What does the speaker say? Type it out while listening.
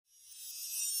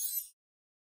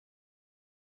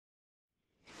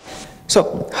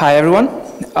Hi everyone.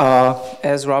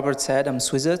 As Robert said, I'm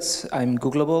Swizec. I'm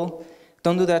Googleable.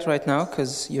 Don't do that right now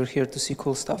because you're here to see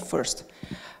cool stuff first.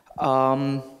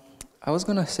 I was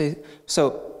gonna say,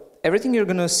 everything you're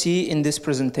gonna see in this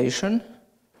presentation,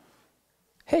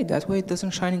 hey, that way it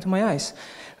doesn't shine into my eyes.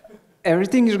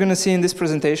 Everything you're gonna see in this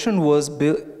presentation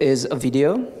is a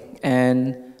video,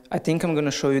 and I think I'm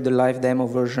gonna show you the live demo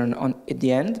version at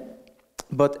the end.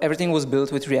 But everything was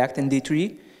built with React and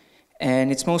D3.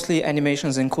 And it's mostly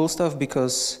animations and cool stuff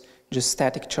because just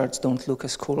static charts don't look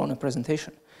as cool on a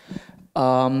presentation.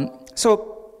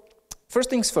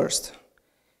 First things first.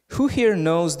 Who here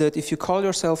knows that if you call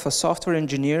yourself a software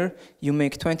engineer, you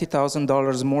make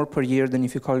 $20,000 more per year than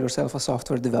if you call yourself a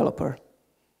software developer?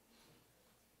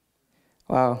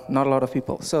 Wow, not a lot of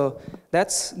people. So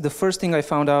that's the first thing I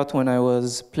found out when I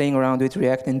was playing around with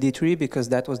React and D3 because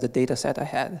that was the data set I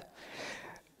had.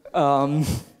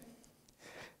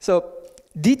 So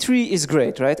D3 is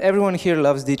great, right? Everyone here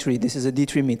loves D3. This is a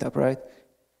D3 meetup, right?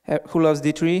 Who loves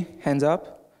D3? Hands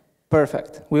up.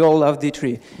 Perfect. We all love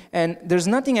D3. And there's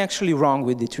nothing actually wrong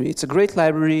with D3. It's a great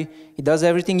library. It does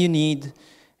everything you need.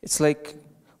 It's like,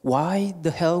 why the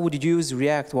hell would you use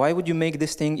React? Why would you make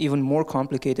this thing even more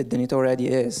complicated than it already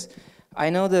is?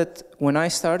 I know that when I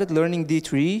started learning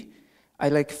D3,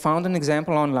 I found an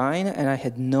example online and I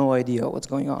had no idea what's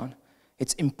going on.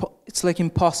 It's like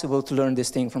impossible to learn this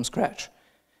thing from scratch.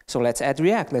 So let's add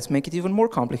React. Let's make it even more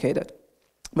complicated.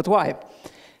 But why?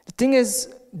 The thing is,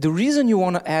 the reason you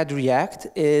want to add React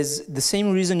is the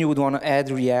same reason you would want to add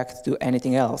React to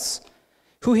anything else.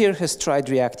 Who here has tried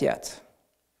React yet?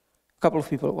 A couple of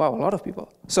people. Wow, a lot of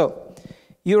people. So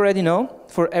you already know,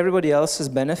 for everybody else's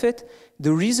benefit,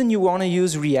 the reason you want to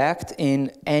use React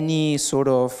in any sort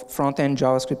of front-end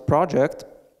JavaScript project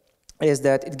is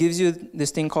that it gives you this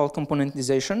thing called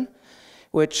componentization,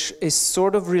 which is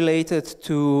sort of related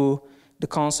to the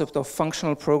concept of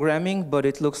functional programming, but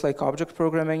it looks like object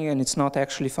programming, and it's not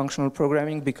actually functional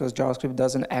programming because JavaScript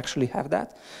doesn't actually have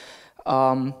that,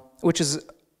 which is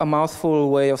a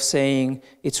mouthful way of saying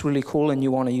it's really cool and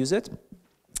you want to use it.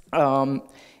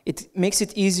 It makes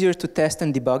it easier to test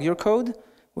and debug your code,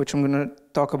 which I'm going to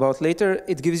talk about later.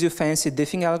 It gives you fancy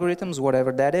diffing algorithms,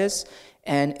 whatever that is,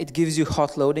 and it gives you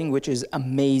hot loading, which is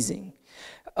amazing.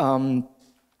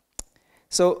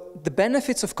 So the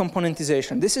benefits of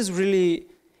componentization, this is really,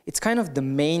 it's kind of the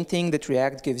main thing that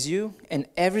React gives you, and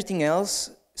everything else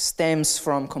stems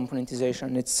from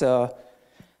componentization.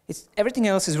 Everything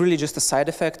else is really just a side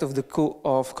effect of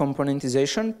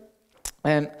componentization.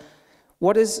 And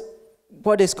what is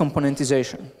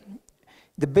componentization?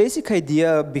 The basic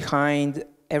idea behind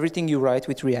everything you write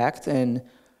with React and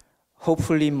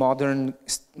hopefully modern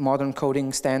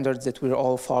coding standards that we're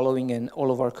all following, and all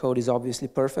of our code is obviously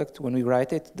perfect when we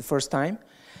write it the first time.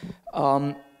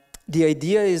 The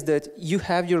idea is that you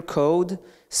have your code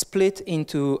split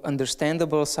into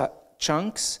understandable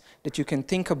chunks that you can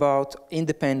think about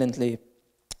independently.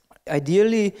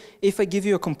 Ideally, if I give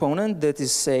you a component that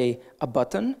is, say, a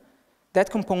button, that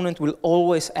component will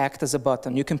always act as a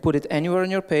button. You can put it anywhere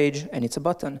on your page, and it's a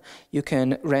button. You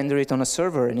can render it on a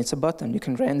server, and it's a button. You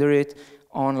can render it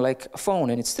on like a phone,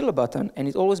 and it's still a button, and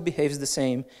it always behaves the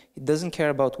same. It doesn't care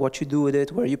about what you do with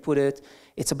it, where you put it.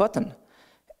 It's a button.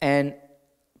 And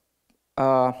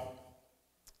I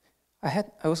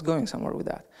was going somewhere with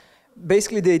that.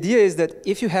 Basically, the idea is that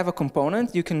if you have a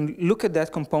component, you can look at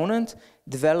that component,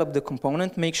 develop the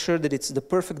component, make sure that it's the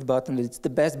perfect button, that it's the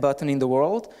best button in the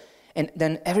world, and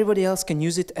then everybody else can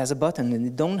use it as a button, and they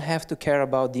don't have to care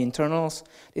about the internals.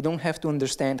 They don't have to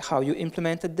understand how you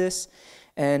implemented this.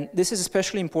 And this is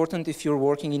especially important if you're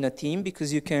working in a team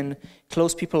because you can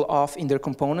close people off in their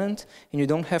component, and you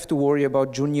don't have to worry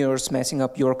about juniors messing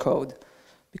up your code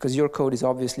because your code is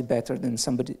obviously better than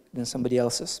somebody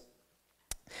else's.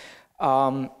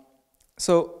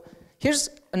 So here's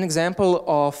an example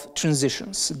of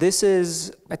transitions.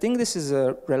 I think this is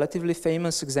a relatively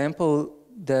famous example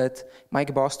that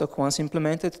Mike Bostock once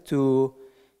implemented to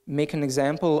make an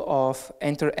example of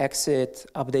enter-exit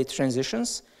update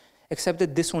transitions, except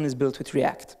that this one is built with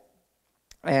React.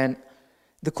 And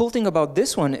the cool thing about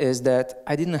this one is that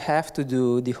I didn't have to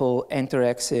do the whole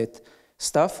enter-exit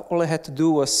stuff. All I had to do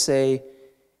was say,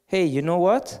 hey, you know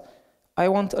what? I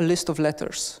want a list of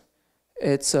letters.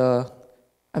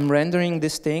 I'm rendering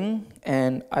this thing,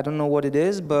 and I don't know what it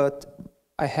is, but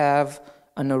I have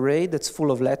an array that's full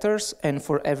of letters, and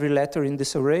for every letter in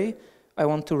this array, I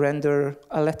want to render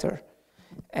a letter.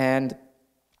 And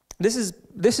this is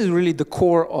really the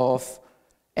core of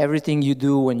everything you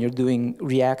do when you're doing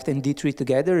React and D3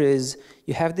 together is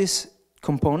you have these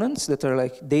components that are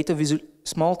like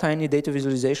small, tiny data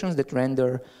visualizations that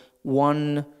render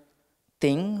one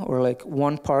thing or like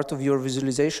one part of your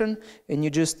visualization, and you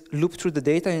just loop through the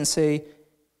data and say,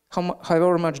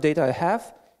 however much data I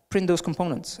have, print those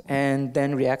components, and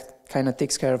then React kind of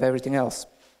takes care of everything else.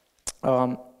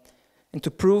 And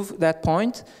to prove that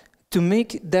point, to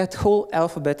make that whole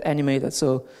alphabet animated.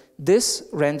 So this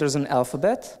renders an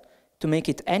alphabet. To make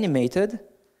it animated,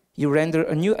 you render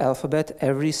a new alphabet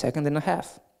every 1.5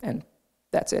 seconds, and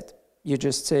that's it. You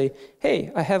just say,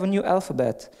 hey, I have a new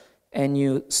alphabet, and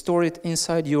you store it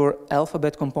inside your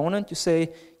alphabet component. You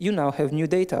say, you now have new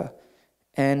data,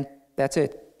 and that's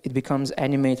it. It becomes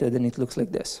animated, and it looks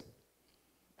like this.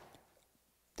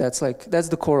 That's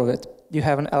the core of it. You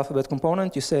have an alphabet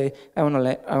component. You say, I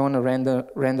want to render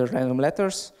random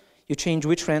letters. You change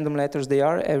which random letters they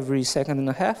are every 1.5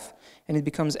 seconds, and it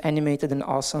becomes animated and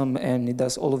awesome, and it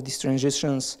does all of these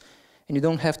transitions. And you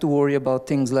don't have to worry about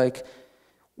things like,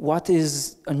 what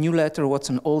is a new letter, what's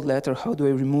an old letter, how do I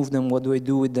remove them, what do I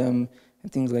do with them,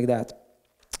 and things like that.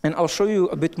 And I'll show you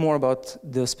a bit more about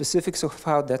the specifics of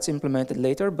how that's implemented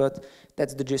later, but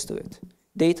that's the gist of it.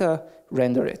 Data,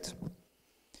 render it.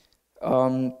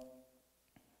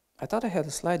 I thought I had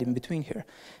a slide in between here.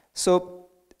 So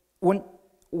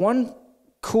one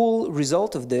cool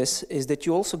result of this is that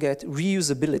you also get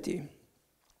reusability.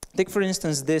 Take, for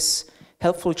instance, this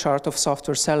helpful chart of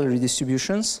software salary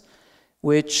distributions,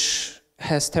 which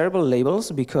has terrible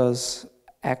labels because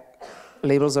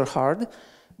labels are hard.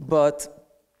 But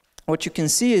what you can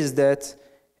see is that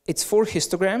it's 4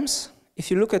 histograms. If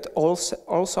you look at all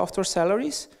software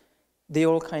salaries, they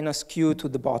all kind of skew to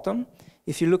the bottom.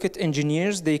 If you look at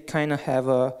engineers, they kind of have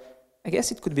I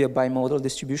guess it could be a bimodal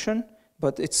distribution,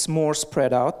 but it's more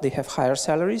spread out. They have higher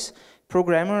salaries.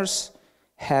 Programmers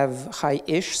have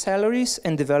high-ish salaries,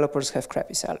 and developers have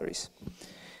crappy salaries.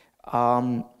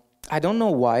 I don't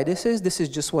know why this is. This is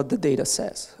just what the data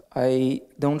says. I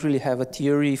don't really have a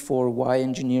theory for why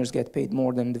engineers get paid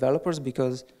more than developers,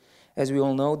 because, as we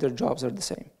all know, their jobs are the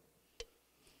same.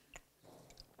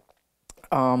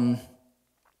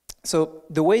 So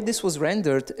the way this was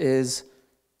rendered is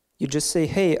you just say,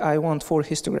 hey, I want 4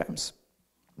 histograms.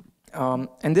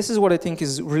 And this is what I think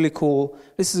is really cool.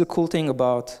 This is a cool thing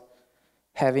about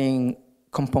having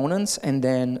components, and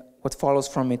then what follows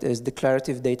from it is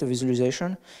declarative data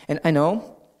visualization. And I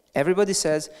know everybody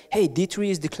says, hey, D3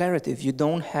 is declarative. You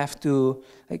don't have to,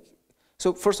 like,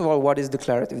 so first of all, what is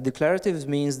declarative? Declarative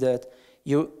means that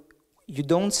you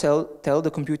don't tell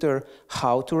the computer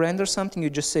how to render something, you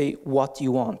just say what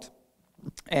you want.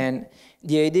 And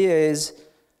the idea is,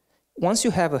 once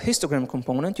you have a histogram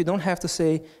component, you don't have to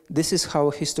say, this is how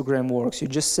a histogram works. You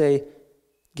just say,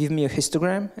 give me a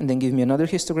histogram, and then give me another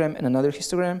histogram, and another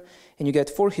histogram, and you get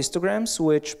 4 histograms,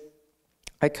 which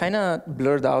I kind of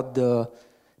blurred out the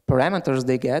parameters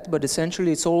they get, but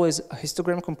essentially it's always a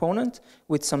histogram component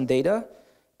with some data,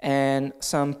 and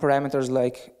some parameters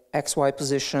like XY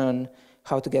position,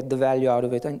 how to get the value out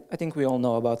of it. And I think we all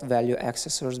know about value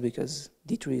accessors because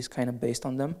D3 is kind of based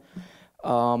on them.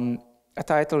 A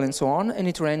title and so on, and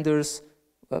it renders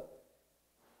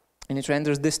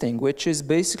this thing, which is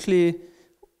basically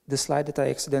the slide that I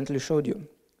accidentally showed you.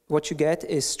 What you get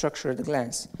is structure at a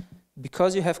glance.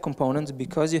 Because you have components,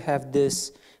 because you have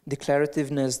this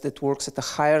declarativeness that works at a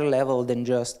higher level than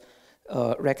just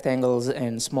rectangles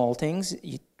and small things,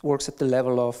 it works at the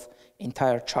level of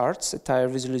entire charts, entire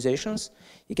visualizations,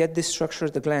 you get this structure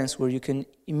at a glance where you can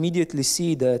immediately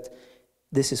see that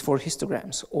this is 4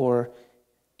 histograms, or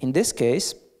in this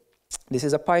case, this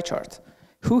is a pie chart.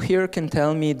 Who here can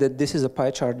tell me that this is a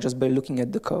pie chart just by looking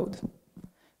at the code?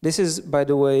 This is, by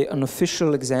the way, an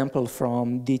official example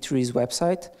from D3's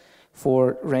website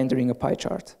for rendering a pie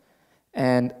chart.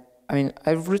 And I mean,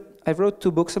 I've wrote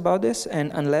 2 books about this,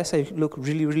 and unless I look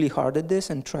really, really hard at this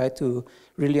and try to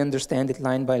really understand it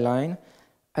line by line,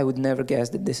 I would never guess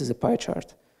that this is a pie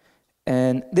chart.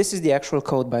 And this is the actual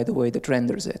code, by the way, that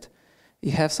renders it.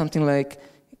 You have something like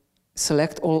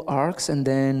select all arcs and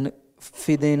then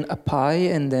feed in a pie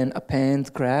and then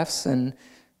append graphs, and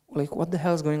like, what the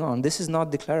hell is going on? This is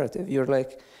not declarative. You're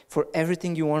like, for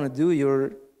everything you want to do,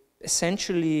 you're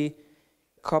essentially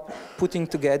putting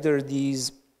together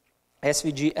these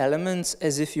SVG elements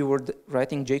as if you were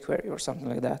writing jQuery or something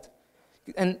like that.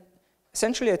 And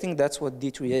essentially, I think that's what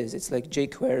D3 is. It's like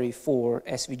jQuery for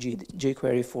SVG,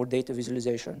 jQuery for data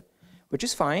visualization, which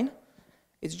is fine.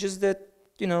 It's just that,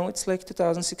 you know, it's like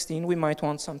 2016. We might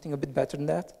want something a bit better than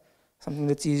that, something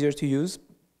that's easier to use.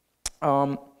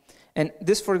 And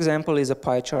this, for example, is a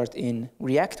pie chart in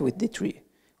React with D3,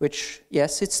 which,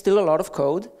 yes, it's still a lot of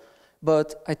code,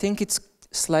 but I think it's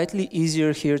slightly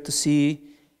easier here to see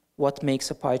what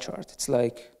makes a pie chart. It's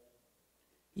like,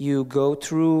 you go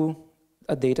through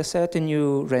a data set and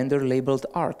you render labeled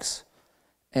arcs.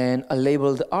 And a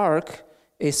labeled arc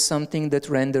is something that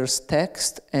renders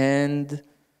text and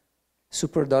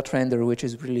super.render, which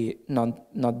is really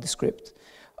not the script.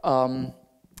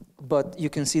 But you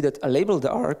can see that a labeled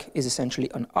arc is essentially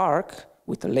an arc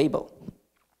with a label.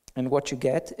 And what you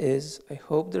get is, I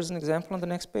hope there's an example on the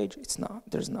next page. It's not,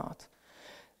 there's not.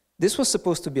 This was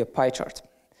supposed to be a pie chart.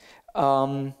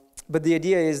 But the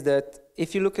idea is that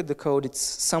if you look at the code, it's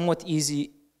somewhat easy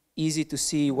to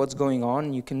see what's going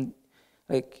on. You can,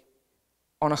 like,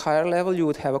 on a higher level, you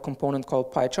would have a component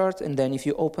called pie chart, and then if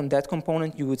you open that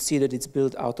component, you would see that it's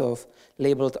built out of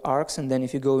labeled arcs, and then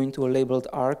if you go into a labeled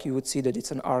arc, you would see that it's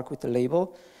an arc with a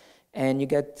label, and you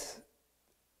get,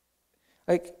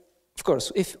 like, of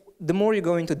course, if the more you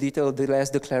go into detail, the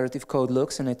less declarative code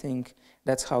looks, and I think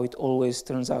that's how it always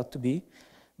turns out to be.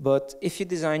 But if you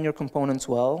design your components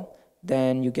well,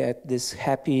 then you get this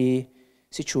happy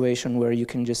situation where you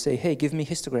can just say, hey, give me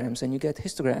histograms, and you get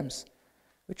histograms,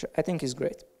 which I think is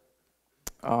great.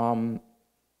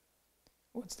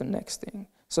 What's the next thing?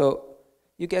 So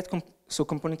you get, so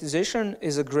componentization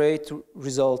is a great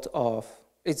result of,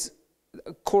 it's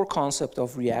a core concept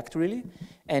of React, really.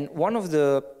 And one of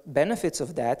the benefits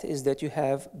of that is that you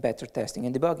have better testing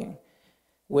and debugging,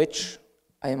 which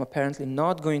I am apparently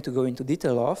not going to go into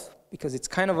detail of, because it's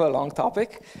kind of a long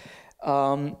topic.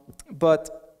 But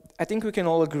I think we can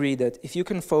all agree that if you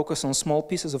can focus on small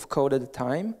pieces of code at a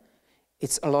time,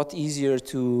 it's a lot easier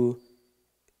to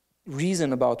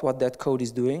reason about what that code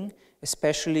is doing,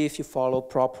 especially if you follow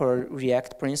proper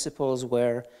React principles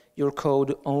where your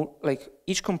code, like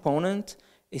each component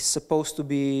is supposed to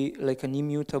be like an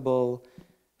immutable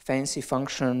fancy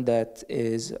function that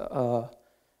is, I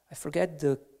forget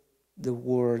the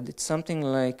word, it's something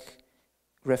like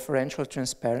referential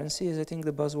transparency is I think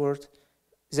the buzzword.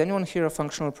 Is anyone here a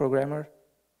functional programmer?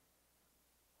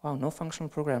 Wow, no functional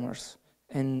programmers.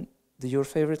 And your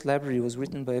favorite library was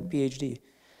written by a PhD.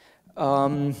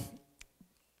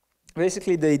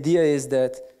 Basically, the idea is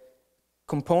that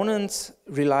components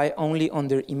rely only on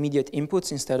their immediate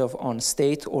inputs instead of on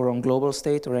state or on global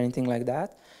state or anything like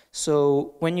that.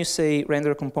 So when you say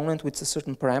render a component with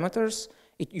certain parameters,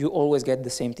 you always get the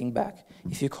same thing back.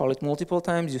 If you call it multiple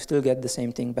times, you still get the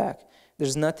same thing back.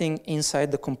 There's nothing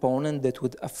inside the component that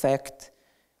would affect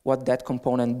what that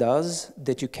component does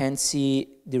that you can't see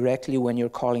directly when you're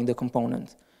calling the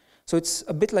component. So it's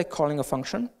a bit like calling a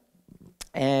function,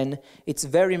 and it's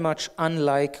very much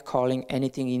unlike calling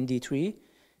anything in D3,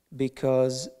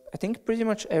 because I think pretty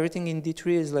much everything in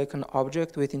D3 is like an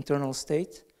object with internal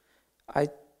state.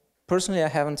 Personally, I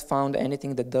haven't found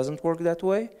anything that doesn't work that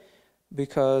way,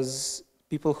 because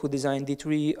people who design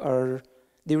D3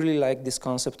 they really like this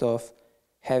concept of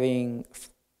having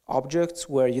objects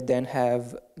where you then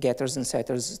have getters and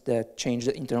setters that change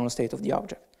the internal state of the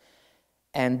object.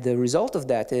 And the result of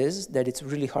that is that it's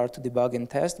really hard to debug and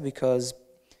test, because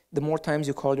the more times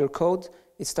you call your code,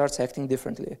 it starts acting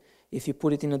differently. If you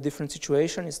put it in a different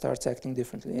situation, it starts acting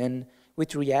differently. And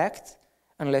with React,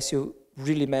 unless you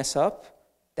really mess up,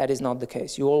 that is not the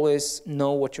case. You always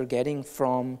know what you're getting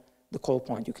from the call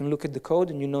point. You can look at the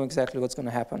code and you know exactly what's going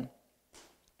to happen.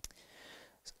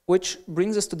 Which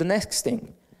brings us to the next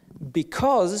thing.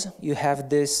 Because you have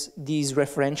these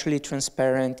referentially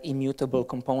transparent, immutable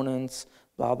components,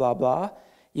 blah, blah, blah,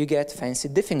 you get fancy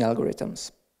diffing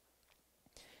algorithms.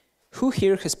 Who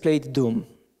here has played Doom?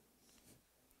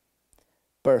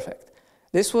 Perfect.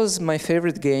 This was my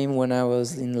favorite game when I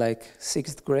was in like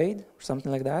 6th grade or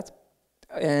something like that.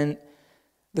 And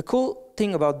the cool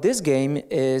thing about this game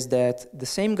is that the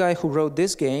same guy who wrote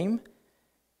this game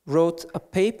wrote a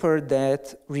paper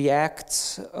that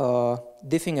React's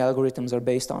diffing algorithms are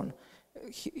based on.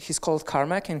 He's called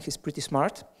Carmack, and he's pretty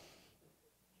smart.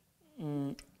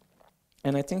 And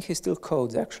I think he still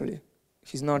codes, actually.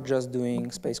 He's not just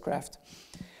doing spacecraft.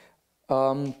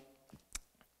 So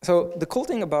the cool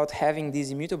thing about having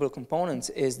these immutable components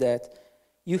is that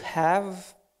you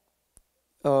have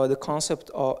the concept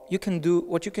of,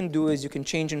 what you can do is you can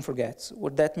change and forget.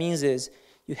 What that means is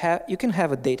you can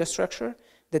have a data structure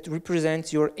that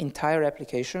represents your entire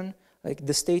application, like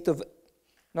the state of,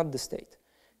 not the state,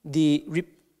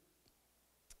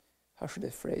 how should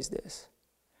I phrase this?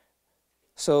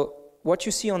 So what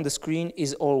you see on the screen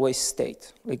is always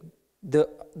state. Like the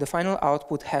final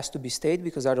output has to be state,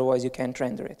 because otherwise you can't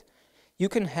render it. You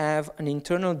can have an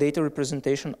internal data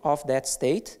representation of that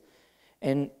state,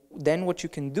 and then what you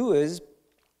can do is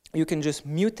you can just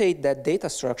mutate that data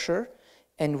structure,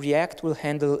 and React will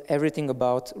handle everything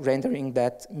about rendering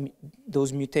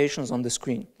those mutations on the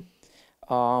screen.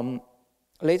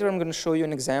 later I'm going to show you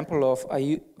an example of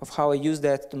how I use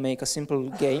that to make a simple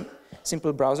game,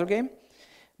 simple browser game.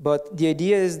 But the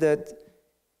idea is that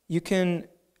you can,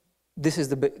 this is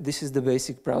the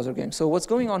basic browser game. So what's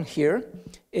going on here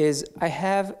is I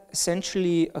have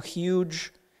essentially a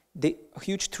huge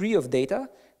tree of data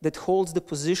that holds the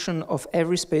position of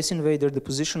every Space Invader, the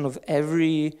position of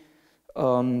every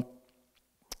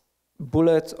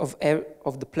bullet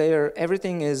of the player.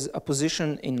 Everything is a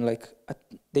position in like a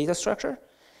data structure.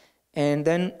 And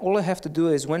then all I have to do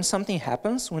is when something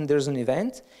happens, when there's an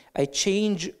event, I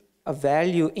change a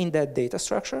value in that data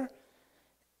structure,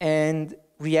 and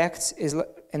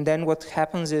and then what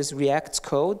happens is React's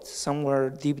code,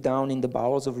 somewhere deep down in the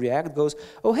bowels of React, goes,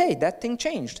 oh hey, that thing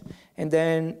changed. And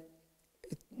then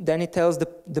it tells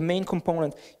the main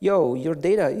component, yo, your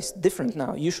data is different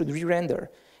now, you should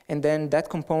re-render. And then that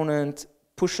component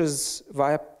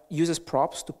uses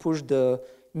props to push the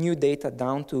new data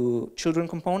down to children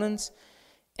components,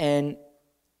 and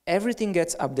everything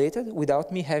gets updated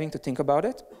without me having to think about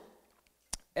it.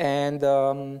 And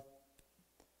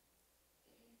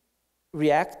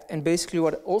React, and basically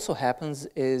what also happens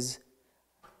is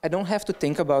I don't have to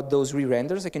think about those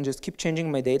re-renders. I can just keep changing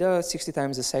my data 60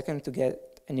 times a second to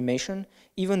get animation.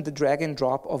 Even the drag and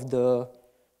drop of the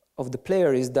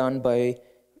player is done by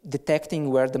detecting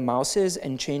where the mouse is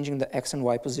and changing the X and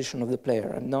Y position of the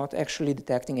player. I'm not actually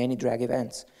detecting any drag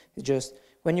events. It's just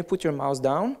when you put your mouse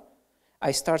down,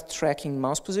 I start tracking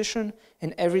mouse position,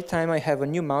 and every time I have a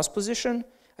new mouse position,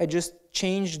 I just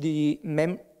change the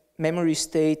memory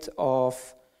state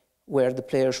of where the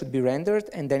player should be rendered,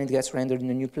 and then it gets rendered in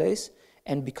a new place.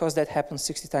 And because that happens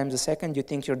 60 times a second, you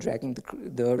think you're dragging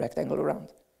the rectangle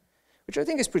around, which I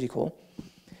think is pretty cool.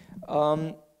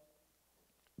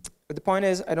 But the point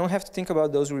is, I don't have to think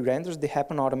about those re-renders. They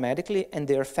happen automatically, and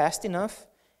they're fast enough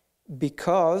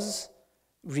because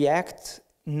React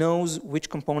knows which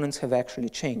components have actually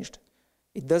changed.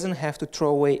 It doesn't have to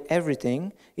throw away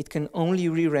everything. It can only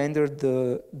re-render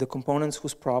the components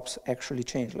whose props actually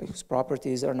change, like whose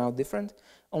properties are now different.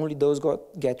 Only those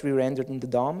get re-rendered in the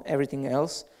DOM. Everything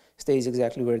else stays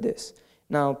exactly where it is.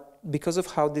 Now, because of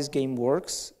how this game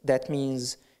works, that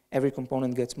means every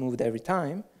component gets moved every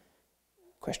time.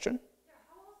 Question? Yeah,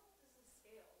 how else does this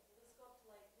scale? Will this go up to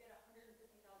like, you get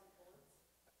 150,000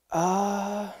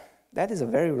 bullets? That is a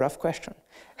very rough question.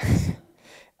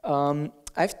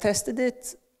 I've tested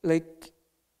it like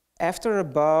after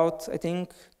about, I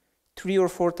think, 3,000 or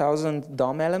 4,000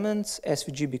 DOM elements,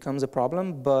 SVG becomes a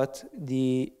problem, but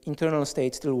the internal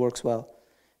state still works well.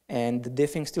 And the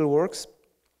diffing still works.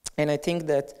 And I think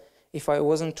that if I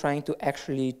wasn't trying to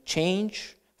actually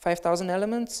change 5,000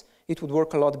 elements, it would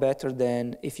work a lot better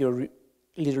than if you're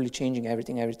literally changing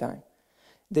everything every time.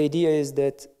 The idea is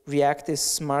that React is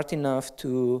smart enough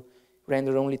to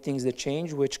render only things that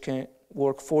change, which can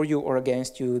work for you or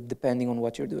against you depending on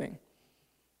what you're doing.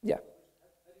 Yeah?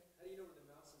 How do you know where the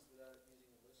mouse is without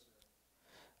using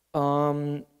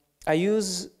a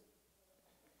listener?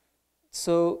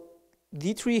 So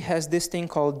D3 has this thing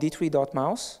called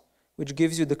d3.mouse, which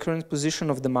gives you the current position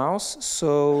of the mouse.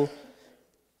 So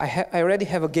I already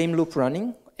have a game loop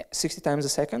running 60 times a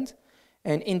second.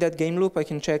 And in that game loop, I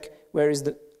can check where is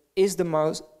the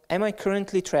mouse, am I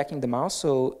currently tracking the mouse?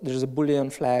 So there's a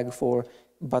Boolean flag for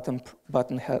button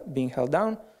being held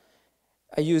down.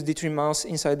 I use D3 mouse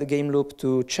inside the game loop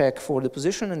to check for the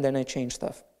position, and then I change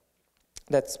stuff.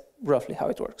 That's roughly how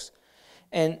it works.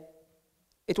 And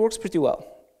it works pretty well.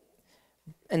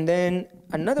 And then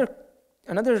another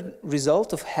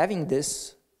result of having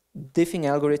this diffing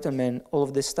algorithm and all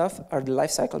of this stuff are the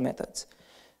lifecycle methods.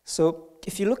 So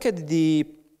if you look at the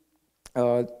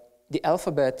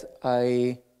alphabet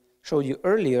I showed you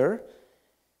earlier,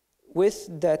 with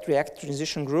that React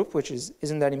transition group, which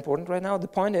isn't that important right now, the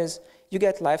point is you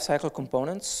get lifecycle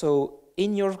components. So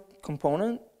in your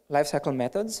component, lifecycle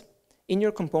methods, in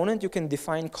your component you can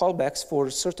define callbacks for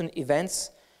certain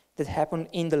events that happen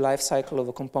in the lifecycle of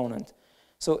a component.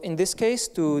 So in this case,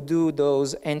 to do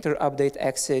those enter, update,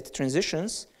 exit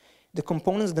transitions, the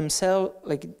components themselves,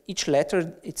 like each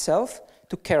letter itself,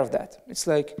 took care of that. It's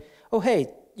like, oh hey,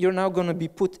 you're now going to be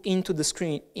put into the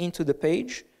screen, into the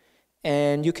page,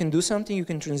 and you can do something, you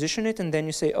can transition it, and then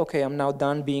you say, okay, I'm now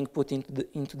done being put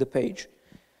into the page.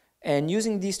 And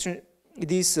using these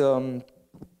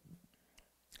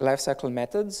lifecycle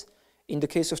methods, in the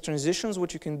case of transitions,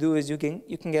 what you can do is you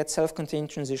can get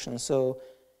self-contained transitions. So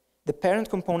the parent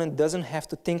component doesn't have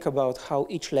to think about how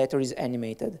each letter is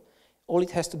animated. All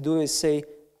it has to do is say,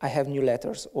 I have new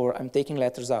letters, or I'm taking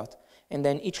letters out. And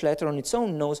then each letter on its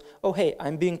own knows, oh, hey,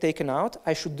 I'm being taken out.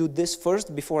 I should do this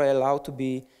first before I allow to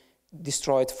be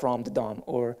destroyed from the DOM.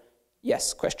 Or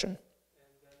Yes, question. And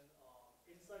then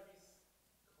inside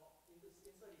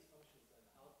these functions, then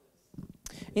how does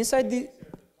Inside the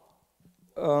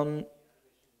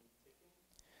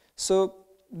so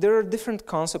there are different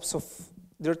concepts of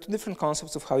there are two different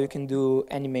concepts of how you can do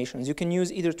animations. You can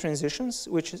use either transitions,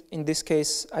 which in this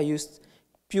case I used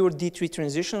pure D3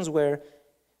 transitions where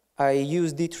I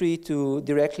use D3 to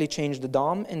directly change the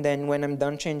DOM, and then when I'm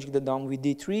done changing the DOM with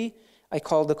D3, I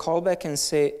call the callback and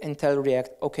say and tell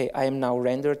React, okay, I am now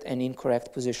rendered and in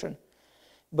correct position.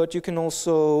 But you can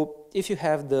also, if you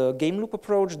have the game loop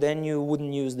approach, then you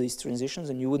wouldn't use these transitions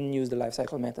and you wouldn't use the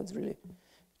lifecycle methods really,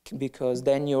 because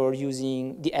then you're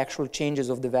using the actual changes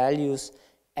of the values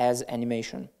as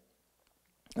animation.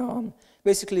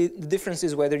 Basically, the difference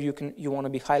is whether you want to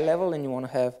be high level and you want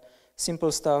to have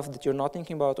simple stuff that you're not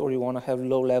thinking about, or you want to have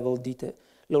low level detail,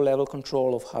 low level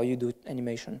control of how you do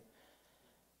animation.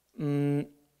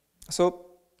 So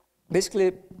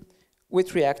basically,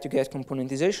 with React, you get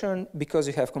componentization. Because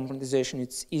you have componentization,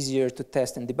 it's easier to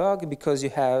test and debug. Because you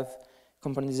have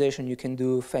componentization, you can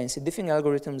do fancy diffing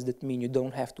algorithms that mean you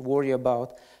don't have to worry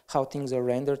about how things are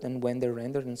rendered and when they're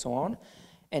rendered and so on.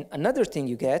 And another thing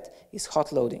you get is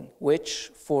hot loading,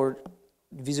 which for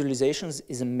visualizations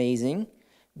is amazing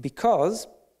because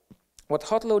what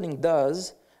hot loading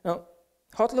does, now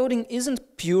hot loading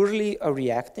isn't purely a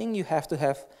React thing. You have to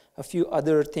have a few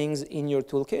other things in your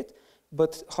toolkit,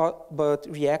 but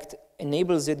React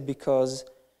enables it because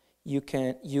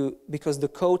because the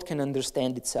code can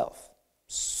understand itself,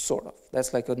 sort of.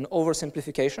 That's like an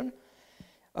oversimplification.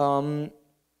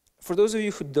 For those of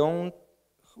you who don't,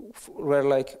 where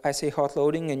like I say hot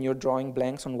loading and you're drawing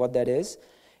blanks on what that is,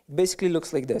 it basically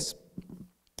looks like this.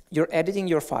 You're editing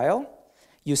your file,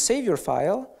 you save your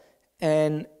file,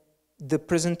 and the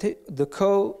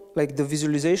code, like the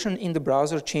visualization in the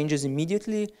browser changes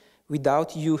immediately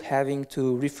without you having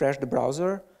to refresh the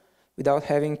browser, without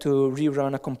having to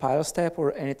rerun a compile step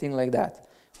or anything like that.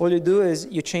 All you do is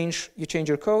you change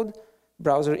your code,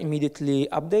 browser immediately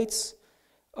updates.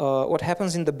 What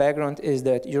happens in the background is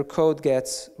that your code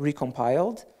gets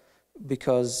recompiled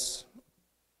because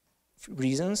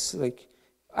reasons, like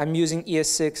I'm using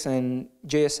ES6 and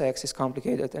JSX is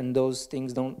complicated and those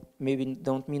things maybe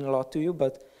don't mean a lot to you,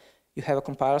 but you have a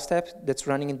compile step that's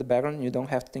running in the background and you don't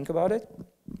have to think about it.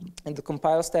 And the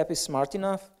compile step is smart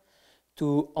enough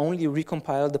to only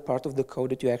recompile the part of the code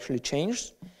that you actually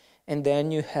changed. And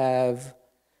then you have,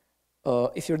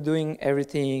 if you're doing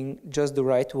everything just the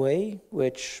right way,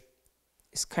 which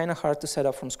is kind of hard to set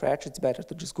up from scratch, it's better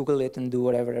to just Google it and do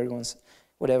whatever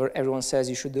everyone says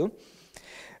you should do.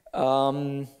 I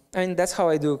mean, that's how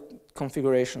I do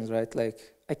configurations, right?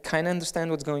 Like, I kind of understand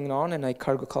what's going on and I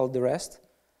cargo call the rest.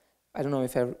 I don't know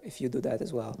if you do that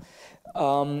as well.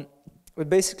 But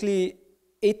basically,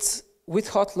 with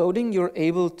hot loading, you're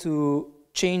able to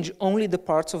change only the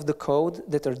parts of the code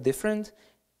that are different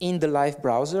in the live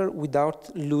browser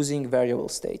without losing variable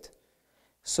state.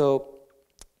 So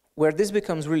where this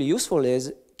becomes really useful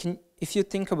is, if you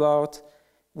think about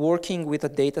working with a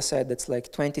data set that's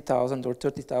like 20,000 or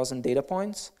 30,000 data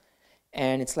points,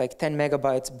 and it's like 10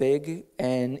 megabytes big,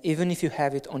 and even if you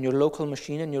have it on your local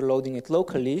machine and you're loading it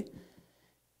locally,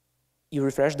 you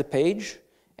refresh the page,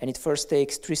 and it first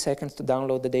takes 3 seconds to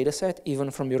download the data set,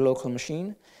 even from your local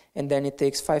machine, and then it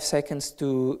takes 5 seconds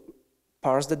to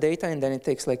parse the data, and then it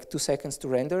takes like 2 seconds to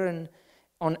render, and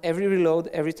on every reload,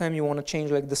 every time you want to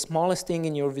change like the smallest thing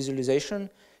in your visualization,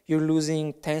 you're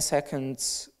losing 10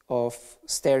 seconds of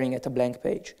staring at a blank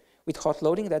page. With hot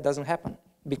loading, that doesn't happen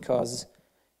because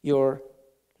you're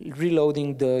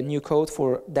reloading the new code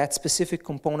for that specific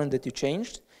component that you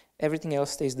changed. Everything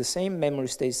else stays the same, memory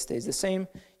stays the same.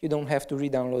 You don't have to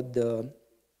re-download the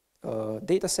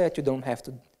data set, you don't have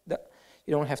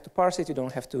to parse it, you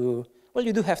don't have to, well,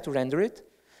 you do have to render it,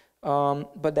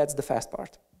 but that's the fast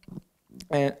part.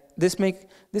 And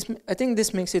I think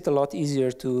this makes it a lot easier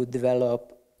to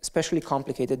develop especially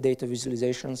complicated data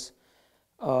visualizations,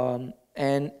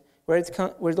 and where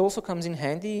it also comes in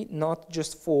handy, not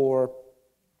just for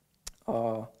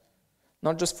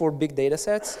big data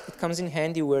sets. It comes in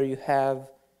handy where you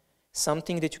have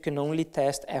something that you can only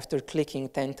test after clicking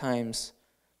 10 times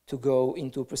to go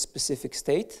into a specific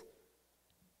state.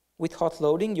 With hot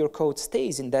loading, your code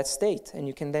stays in that state, and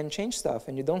you can then change stuff,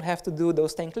 and you don't have to do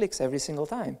those 10 clicks every single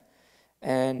time.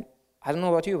 And I don't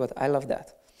know about you, but I love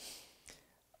that.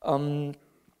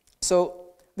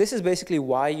 So this is basically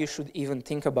why you should even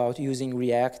think about using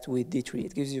React with D3.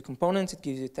 It gives you components, it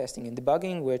gives you testing and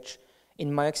debugging, which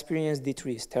in my experience,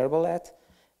 D3 is terrible at.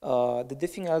 The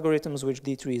diffing algorithms, which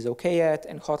D3 is okay at,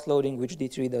 and hot loading, which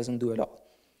D3 doesn't do at all.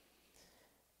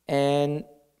 And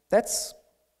that's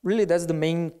really, that's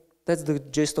the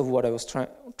gist of what I was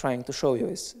trying to show you,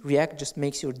 is React just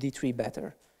makes your D3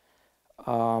 better.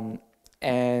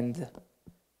 And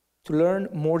to learn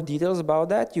more details about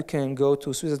that, you can go to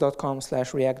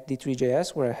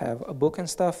swizec.com/react-d3js, where I have a book and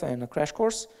stuff and a crash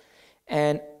course.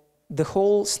 And the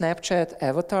whole Snapchat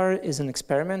avatar is an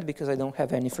experiment because I don't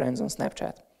have any friends on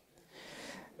Snapchat.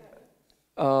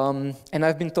 And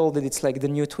I've been told that it's like the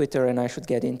new Twitter and I should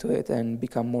get into it and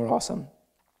become more awesome.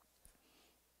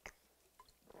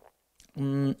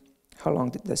 How long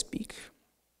did that speak?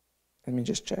 Let me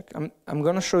just check. I'm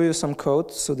going to show you some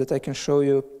code so that I can show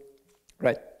you.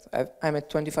 Right, I'm at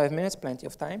 25 minutes, plenty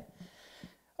of time.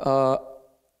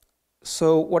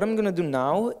 So what I'm going to do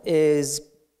now is,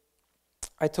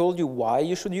 I told you why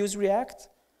you should use React.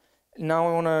 Now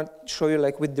I want to show you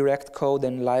like with direct code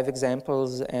and live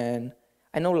examples. And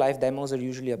I know live demos are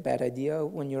usually a bad idea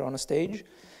when you're on a stage,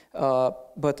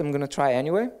 but I'm going to try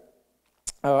anyway.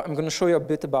 I'm going to show you a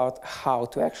bit about how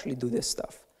to actually do this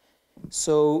stuff.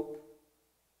 So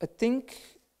I think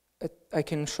I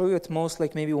can show you at most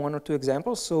like maybe 1 or 2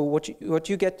 examples. So what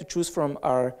you get to choose from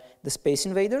are the space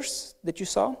invaders that you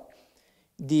saw.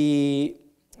 There's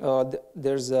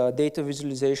a data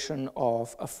visualization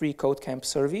of a free code camp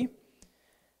survey.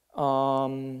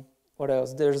 What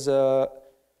else? There's a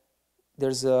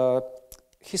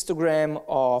histogram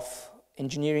of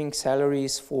engineering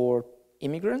salaries for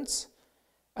immigrants.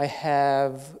 I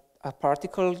have a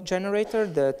particle generator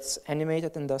that's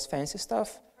animated and does fancy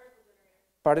stuff.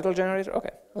 Particle generator? Okay,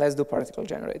 let's do particle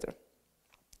generator.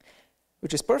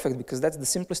 Which is perfect because that's the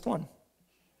simplest one.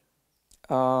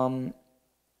 So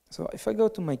if I go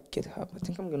to my GitHub, I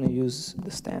think I'm going to use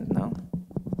the stand now.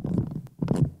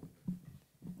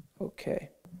 Okay.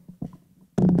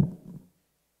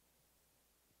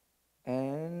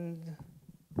 And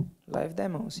live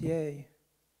demos, yay.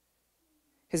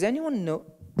 Has anyone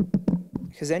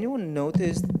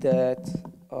noticed that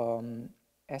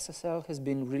SSL has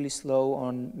been really slow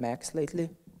on Macs lately?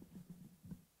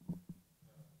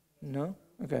 No?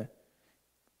 Okay.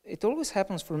 It always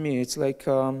happens for me. It's like,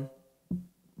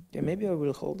 yeah, maybe I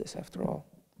will hold this after all.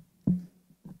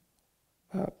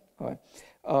 All right.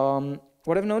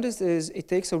 What I've noticed is it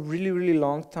takes a really, really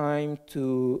long time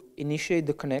to initiate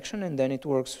the connection, and then it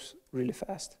works really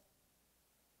fast.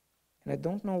 And I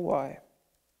don't know why.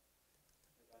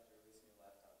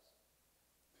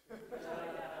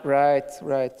 Right,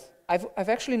 right. I've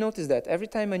actually noticed that every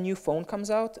time a new phone comes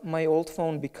out, my old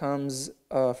phone becomes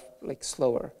like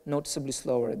slower, noticeably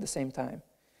slower at the same time.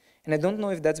 And I don't know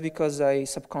if that's because I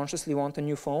subconsciously want a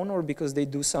new phone or because they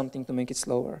do something to make it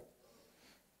slower.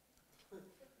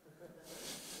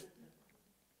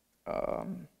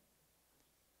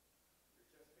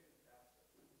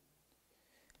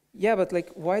 Yeah, but like,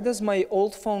 why does my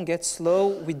old phone get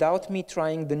slow without me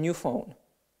trying the new phone?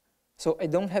 So I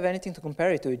don't have anything to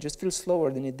compare it to. It just feels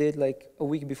slower than it did like a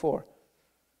week before.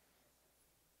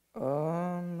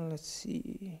 Let's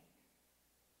see.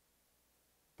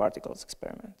 Particles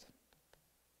experiment.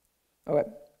 Okay.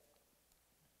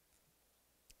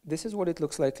 This is what it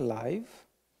looks like live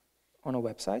on a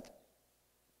website.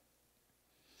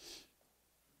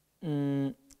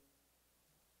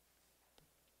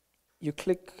 You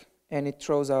click and it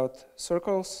throws out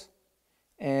circles,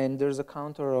 and there's a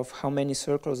counter of how many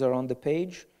circles are on the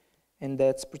page, and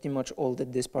that's pretty much all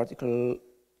that this particle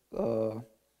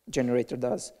generator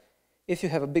does. If you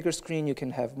have a bigger screen, you can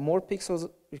have more pixels,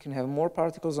 you can have more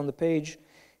particles on the page,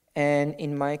 and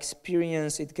in my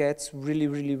experience, it gets really,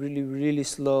 really, really, really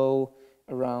slow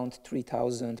around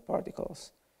 3,000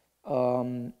 particles.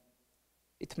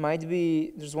 It might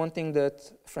be, there's one thing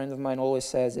that a friend of mine always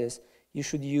says is, you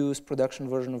should use production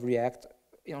version of React.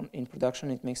 In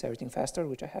production, it makes everything faster,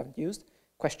 which I haven't used.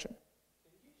 Question?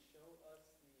 Can you show us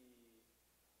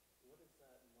what is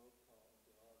that mode called in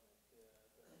development?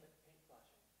 The paint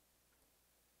flashing.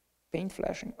 Paint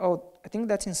flashing. Oh, I think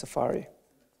that's in Safari.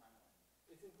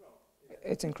 It's in Chrome.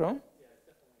 It's in Chrome? Yeah, it's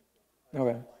definitely in Chrome.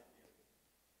 Okay.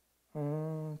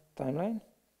 Timeline?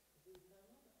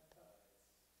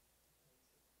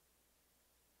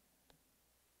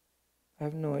 I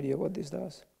have no idea what this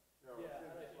does. Yeah, it's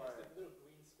the little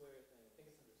green square thing. I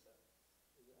think it's under settings.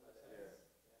 Is it under settings?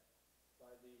 Yeah.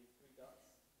 By the 3 dots.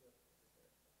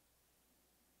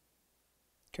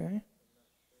 Okay.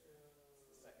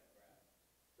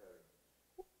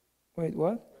 Wait,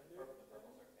 what?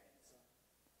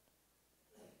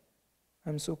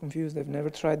 I'm so confused. I've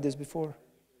never tried this before.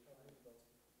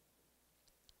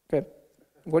 Okay.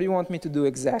 What do you want me to do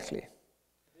exactly?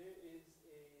 There is a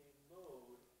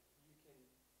mode you can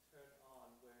turn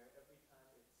on where every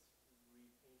time it's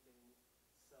repainting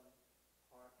some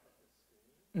part of the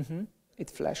screen, It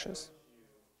flashes.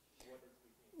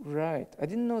 Right. I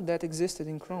didn't know that existed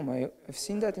in Chrome. I've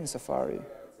seen that in Safari.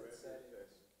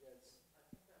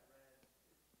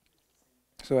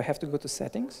 So I have to go to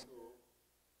settings.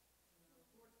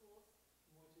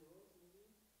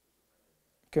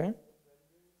 Okay.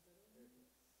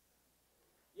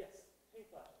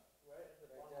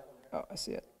 Oh, I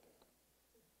see it.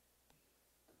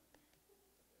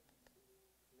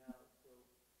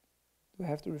 Do I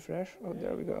have to refresh? Oh,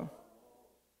 there we go.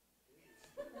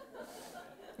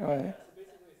 Oh, yeah.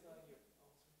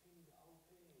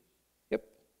 Yep.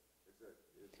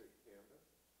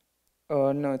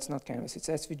 No, it's not Canvas. It's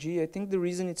SVG. I think the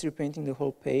reason it's repainting the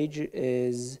whole page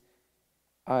is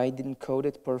I didn't code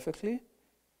it perfectly,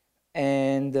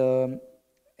 and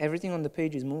everything on the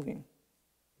page is moving.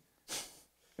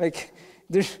 Like,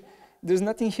 there's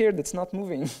nothing here that's not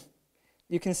moving.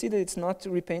 You can see that it's not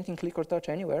repainting click or touch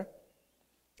anywhere.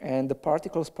 And the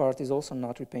particles part is also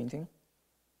not repainting.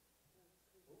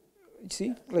 You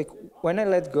see, like when I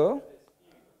let go,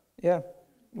 yeah,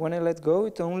 when I let go,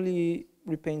 it only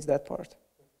repaints that part.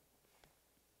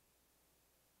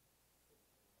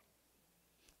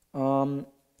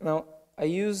 Now, I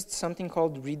used something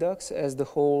called Redux as the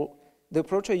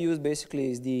approach I used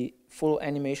basically is the full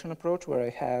animation approach, where I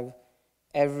have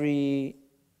every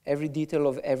detail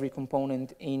of every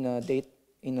component in a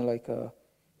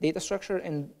data structure,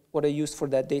 and what I used for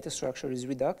that data structure is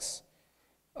Redux,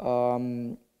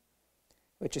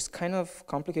 which is kind of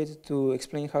complicated to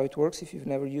explain how it works if you've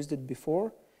never used it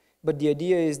before. But the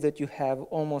idea is that you have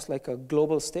almost like a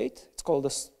global state. It's called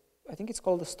I think it's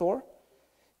called a store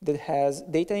that has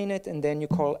data in it, and then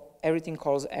everything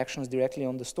calls actions directly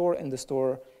on the store, and the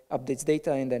store updates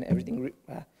data, and then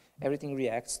everything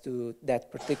reacts to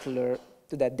that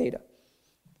data.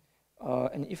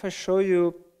 And if I show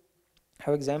you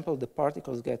how example the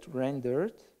particles get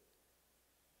rendered,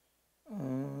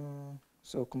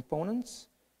 so components,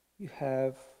 you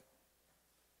have,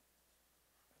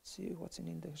 let's see what's in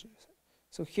index.js.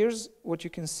 So here's what you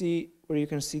can see, where you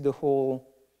can see the whole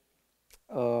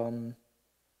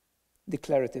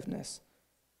declarativeness.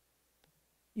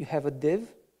 You have a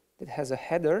div that has a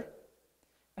header,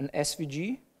 an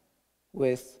SVG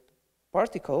with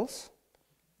particles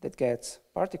that gets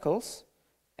particles,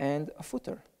 and a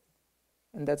footer.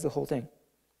 And that's the whole thing.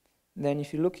 Then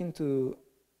if you look into,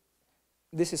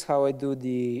 this is how I do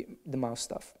the mouse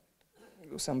stuff.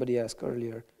 Somebody asked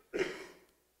earlier.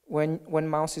 When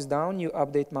mouse is down, you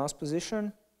update mouse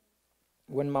position.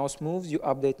 When mouse moves, you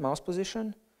update mouse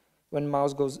position. When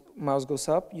mouse goes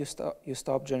up, you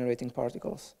stop generating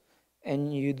particles.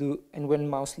 And when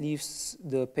mouse leaves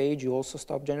the page, you also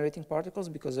stop generating particles,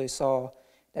 because I saw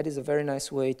that is a very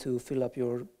nice way to fill up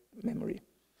your memory.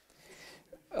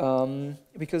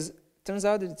 Because it turns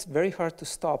out that it's very hard to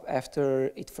stop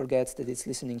after it forgets that it's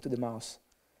listening to the mouse.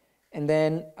 And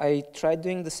then I tried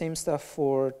doing the same stuff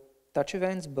for touch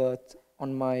events, but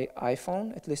on my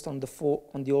iPhone, at least on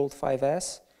the old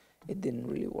 5S, it didn't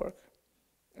really work.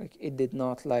 Like, it did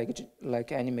not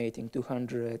like animating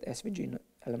 200 SVG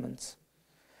elements.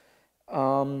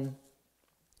 And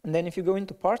then if you go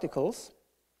into particles,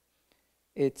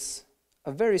 it's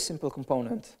a very simple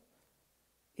component.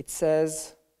 It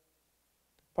says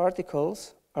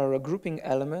particles are a grouping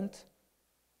element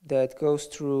that goes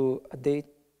through a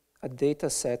data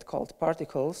set called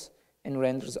particles and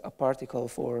renders a particle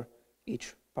for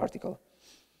each particle.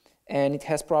 And it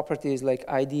has properties like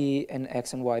ID and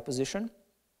X and Y position.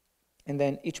 And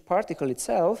then each particle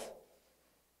itself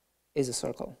is a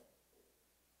circle.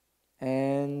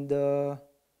 And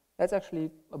that's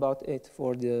actually about it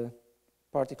for the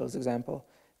particles example.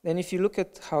 Then if you look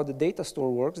at how the data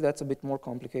store works, that's a bit more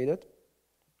complicated.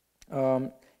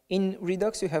 In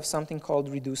Redux, you have something called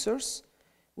reducers,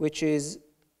 which is,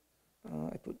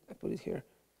 I put it here.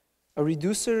 A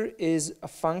reducer is a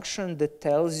function that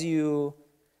tells you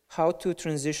how to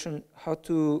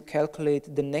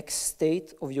calculate the next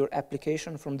state of your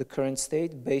application from the current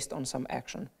state based on some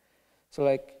action. So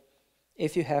like,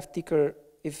 if you have ticker,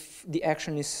 if the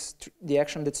action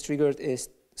that's triggered is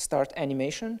start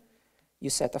animation, you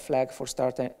set a flag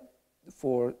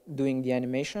for doing the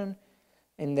animation,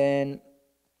 and then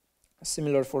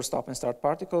similar for stop and start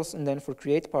particles, and then for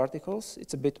create particles,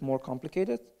 it's a bit more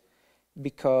complicated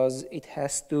because it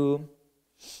has to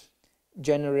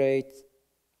generate.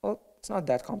 Well, it's not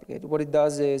that complicated. What it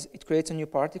does is it creates a new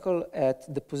particle at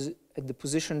the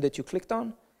position that you clicked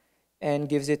on, and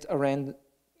gives it a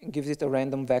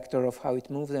random vector of how it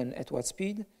moves and at what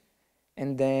speed,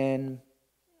 and then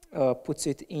puts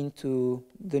it into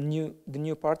the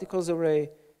new particles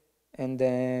array, and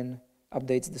then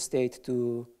updates the state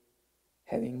to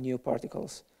having new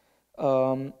particles.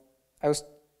 I was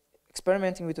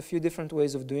experimenting with a few different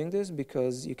ways of doing this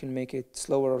because you can make it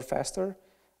slower or faster.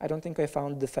 I don't think I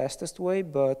found the fastest way,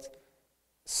 but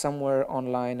somewhere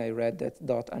online I read that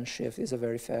dot unshift is a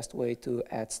very fast way to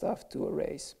add stuff to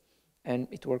arrays, and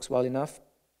it works well enough.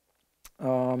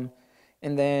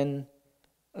 And then,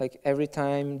 like every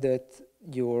time that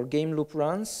your game loop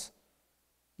runs,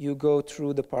 you go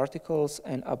through the particles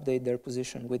and update their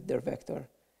position with their vector,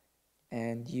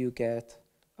 and you get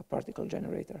a particle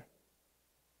generator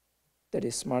that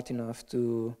is smart enough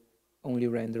to only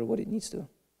render what it needs to.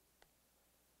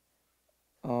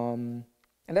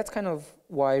 And that's kind of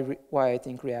why I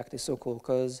think React is so cool,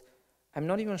 because I'm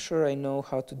not even sure I know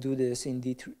how to do this in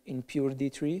pure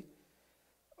D3.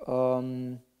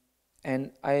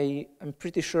 And I'm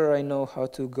pretty sure I know how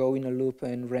to go in a loop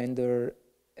and render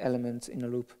elements in a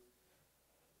loop.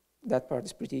 That part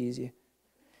is pretty easy.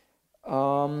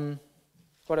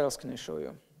 What else can I show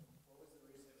you?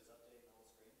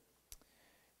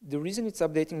 The reason it's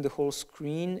updating the whole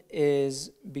screen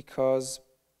is because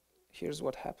here's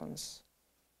what happens.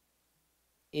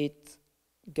 It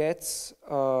gets,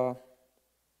 the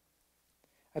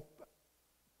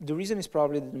reason is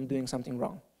probably that I'm doing something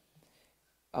wrong.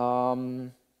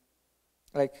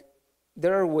 Like,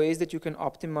 there are ways that you can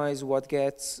optimize what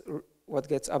gets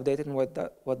updated and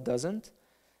what doesn't.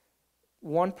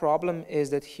 One problem is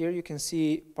that here you can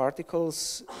see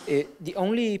particles. The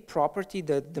only property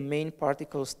that the main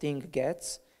particles thing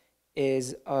gets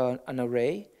is an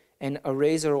array, and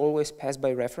arrays are always passed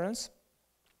by reference.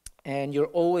 And you're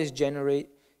always the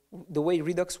way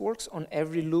Redux works, on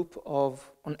every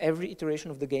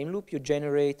iteration of the game loop, you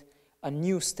generate a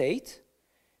new state,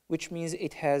 which means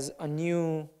it has a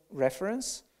new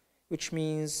reference, which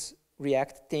means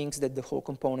React thinks that the whole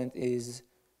component is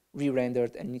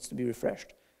re-rendered and needs to be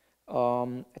refreshed.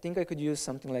 I think I could use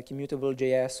something like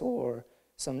immutable.js or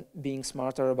being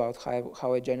smarter about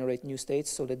how I generate new states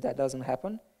so that that doesn't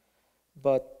happen.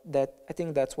 But I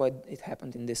think that's why it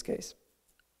happened in this case.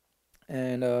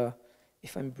 And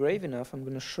if I'm brave enough, I'm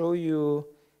going to show you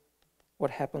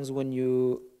what happens when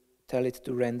you tell it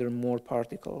to render more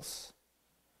particles.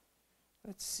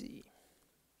 Let's see.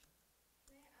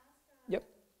 May I ask, Yep.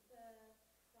 the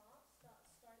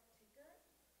props.start ticker,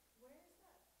 where is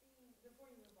that being, before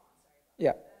you move on, sorry about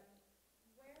Yeah. that.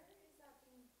 Where is that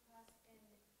being passed in,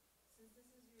 since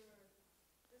this is your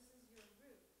root,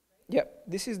 right? Yeah,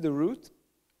 this is the root.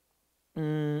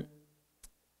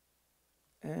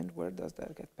 And where does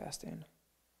that get passed in?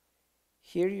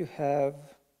 Here you have,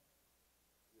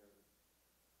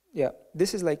 yeah,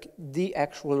 this is like the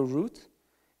actual root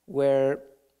where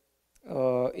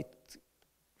it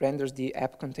renders the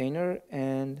app container,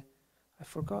 and I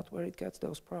forgot where it gets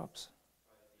those props.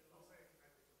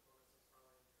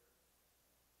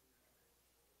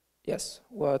 Yes,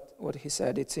 what he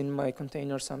said, it's in my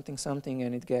container something something,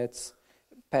 and it gets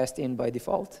passed in by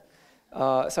default.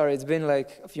 Sorry, it's been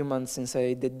like a few months since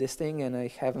I did this thing, and I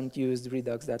haven't used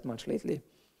Redux that much lately.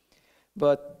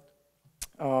 But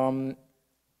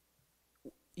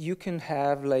you can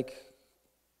have like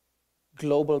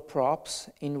global props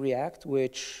in React,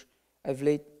 which I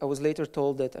was later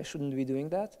told that I shouldn't be doing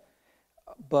that.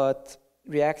 But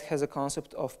React has a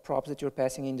concept of props that you're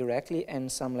passing in directly, and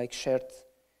some like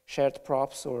shared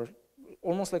props, or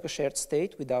almost like a shared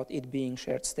state without it being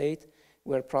shared state,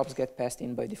 where props get passed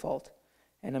in by default.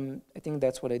 And I think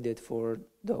that's what I did for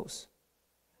those.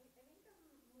 I think I'm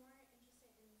more interested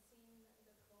in seeing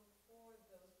the code for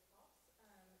those props,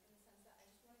 in the sense that I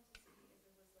just wanted to see if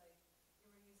it was like you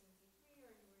were using D3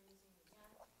 or you were using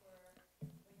React for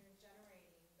when you're generating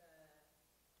because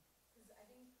I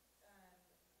think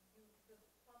the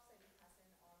props that you pass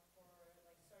in are for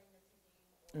like starting the ticking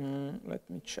or Let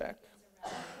me check. things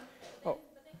around. Oh.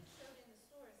 But then you showed in the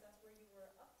stores, that's where you were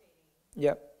updating.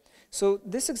 Yeah. So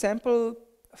this example,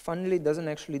 funnily, doesn't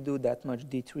actually do that much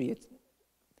D3.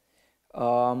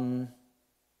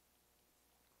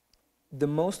 The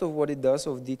most of what it does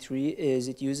of D3 is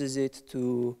it uses it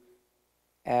to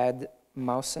add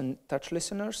mouse and touch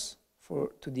listeners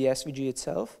to the SVG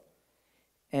itself.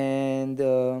 And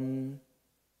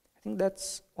I think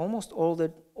that's almost all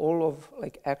of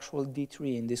like actual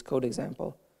D3 in this code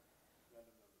example.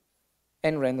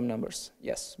 And random numbers,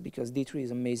 yes, because D3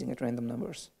 is amazing at random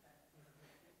numbers.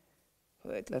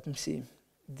 Wait, let me see.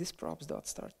 This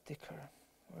props.start ticker,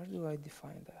 where do I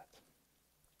define that?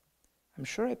 I'm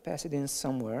sure I pass it in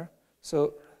somewhere.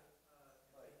 So,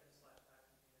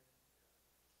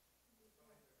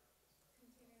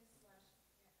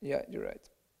 yeah, you're right.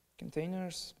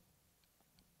 Containers,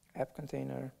 app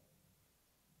container.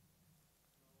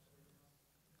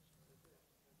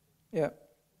 Yeah.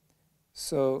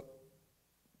 So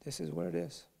this is where it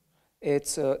is.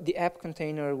 It's the app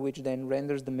container, which then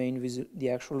renders the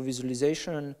actual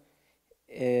visualization,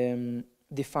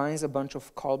 defines a bunch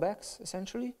of callbacks,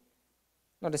 essentially.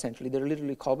 Not essentially, they're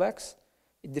literally callbacks.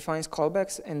 It defines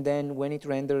callbacks, and then when it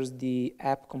renders the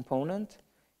app component,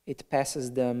 it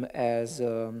passes them as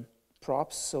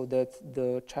props so that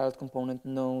the child component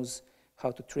knows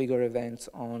how to trigger events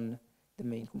on the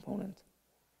main component.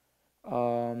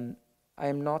 I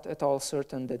am not at all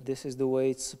certain that this is the way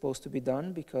it's supposed to be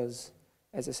done because,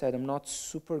 as I said, I'm not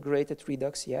super great at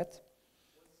Redux yet.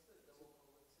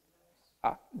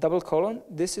 Double colon,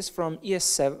 this is from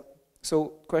ES7. So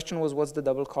question was, what's the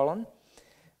double colon?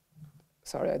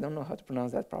 Sorry, I don't know how to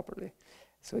pronounce that properly,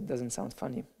 so it doesn't sound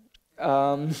funny.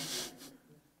 Have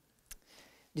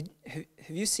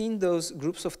you seen those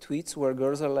groups of tweets where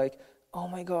girls are like, oh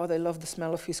my God, I love the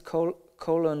smell of his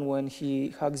colon when he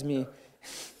hugs me?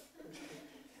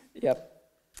 Yep.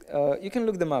 You can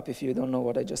look them up if you don't know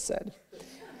what I just said.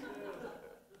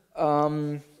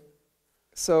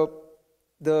 So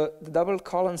the double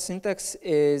colon syntax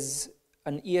is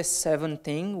an ES7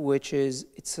 thing, which is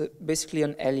basically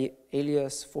an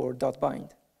alias for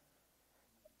 .bind.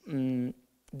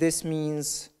 This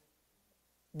means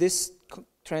this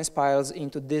transpiles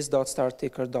into this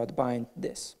 .startTicker.bind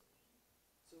this.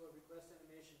 So a request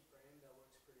animation frame that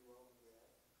works pretty well with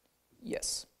React?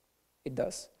 Yes, it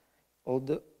does.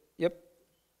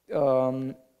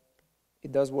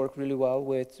 It does work really well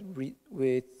with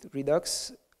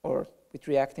Redux or with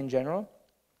React in general.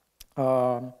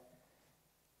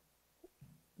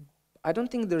 I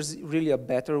don't think there's really a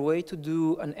better way to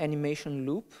do an animation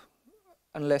loop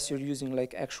unless you're using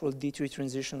like actual D3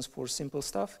 transitions for simple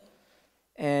stuff.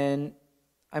 And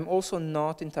I'm also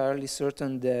not entirely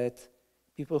certain that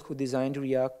people who designed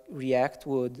React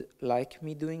would like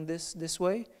me doing this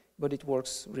way, but it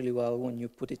works really well when you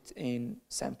put it in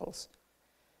samples.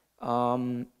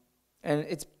 And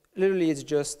it's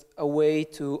just a way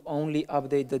to only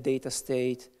update the data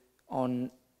state on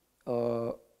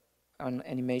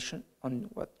animation, on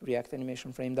what React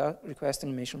Animation Frame does, Request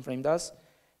Animation Frame does,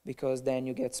 because then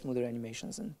you get smoother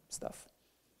animations and stuff.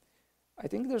 I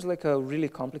think there's like a really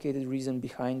complicated reason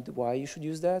behind why you should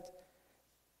use that,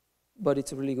 but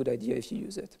it's a really good idea if you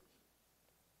use it.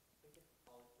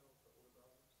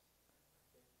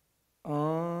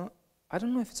 I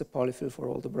don't know if it's a polyfill for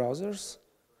all the browsers,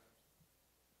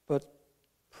 but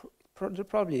there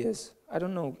probably is. I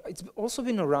don't know. It's also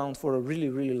been around for a really,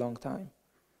 really long time.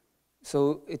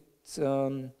 So it's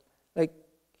like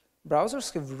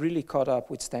browsers have really caught up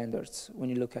with standards when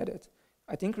you look at it.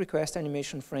 I think Request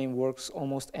Animation Frame works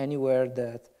almost anywhere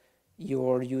that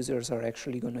your users are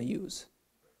actually going to use.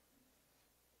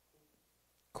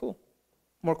 Cool.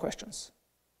 More questions?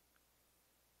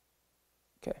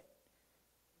 Okay.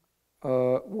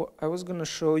 I was going to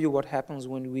show you what happens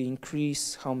when we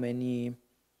increase how many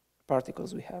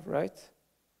particles we have, right?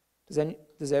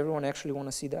 Does everyone actually want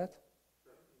to see that?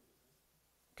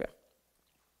 Okay.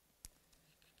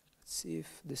 Let's see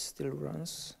if this still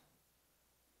runs.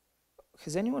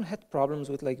 Has anyone had problems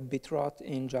with like bit rot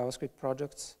in JavaScript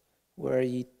projects where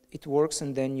it works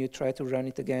and then you try to run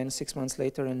it again 6 months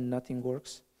later and nothing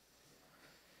works?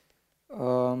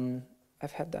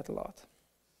 I've had that a lot.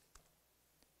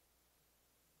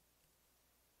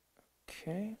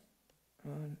 Okay.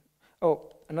 Oh,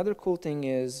 another cool thing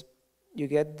is you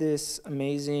get this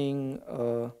amazing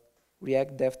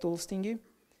React DevTools thingy,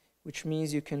 which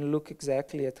means you can look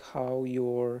exactly at how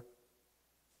your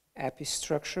app is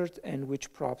structured and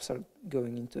which props are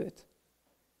going into it,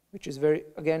 which is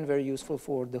again very useful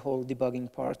for the whole debugging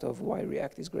part of why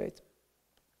React is great.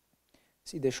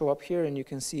 See, they show up here and you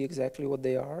can see exactly what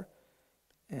they are,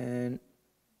 and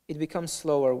it becomes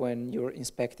slower when you're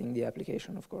inspecting the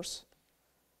application, of course,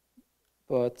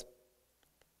 but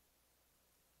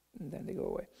then they go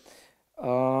away.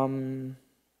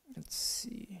 Let's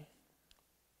see.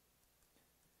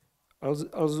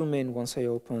 I'll zoom in once I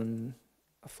open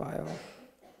a file.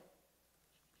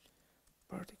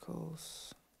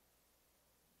 Particles.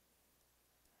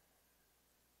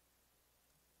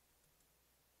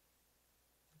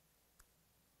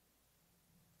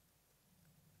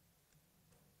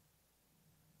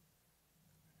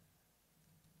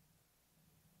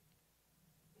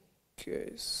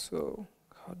 Okay, so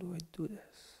how do I do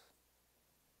this?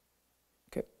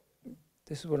 Okay,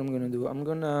 this is what I'm gonna do. I'm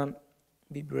gonna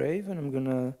be brave and I'm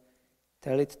gonna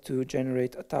tell it to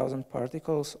generate 1,000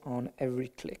 particles on every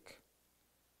click.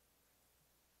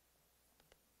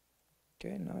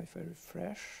 Okay, now if I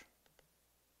refresh,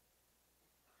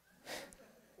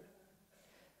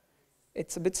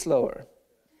 it's a bit slower.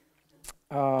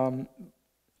 And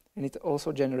it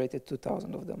also generated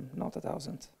 2,000 of them, not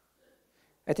 1,000.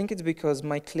 I think it's because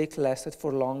my click lasted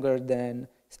for longer than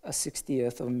a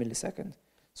 60th of a millisecond.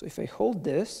 So if I hold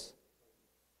this,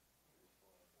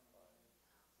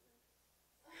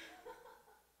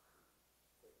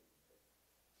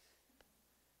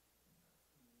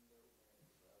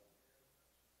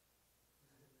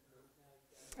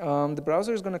 the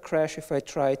browser is going to crash if I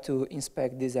try to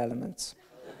inspect these elements.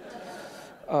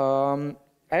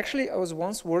 Actually, I was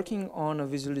once working on a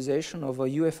visualization of a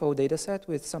UFO dataset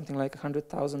with something like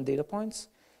 100,000 data points,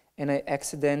 and I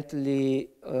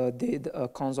accidentally did a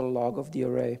console log of the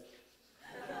array.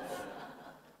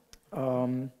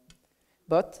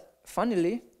 But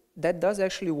funnily, that does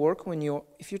actually work when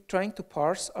if you're trying to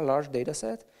parse a large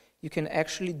dataset, you can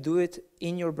actually do it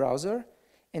in your browser,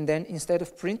 and then instead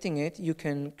of printing it, you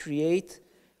can create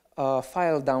a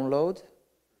file download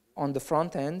on the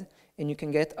front end, and you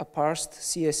can get a parsed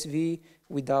CSV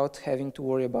without having to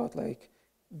worry about like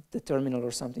the terminal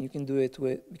or something. You can do it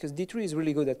because D3 is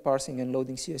really good at parsing and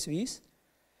loading CSVs.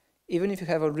 Even if you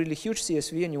have a really huge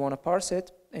CSV and you want to parse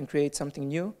it and create something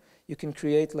new, you can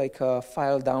create like a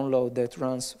file download that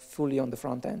runs fully on the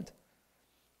front end.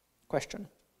 Question?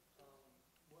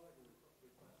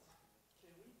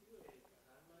 Can we do a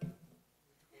timeline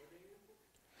recording? I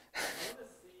want to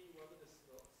see whether the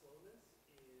slowness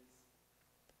is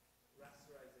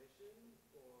rasterization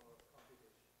or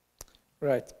computation.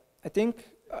 Right. I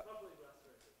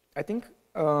think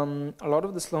a lot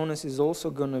of the slowness is also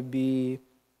going to be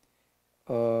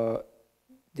the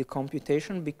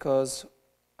computation, because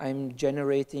I'm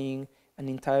generating an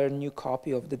entire new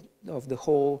copy of the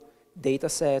whole data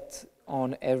set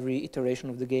on every iteration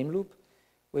of the game loop,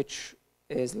 which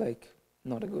is like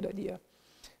not a good idea.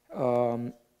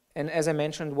 And as I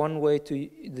mentioned, one way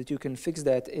that you can fix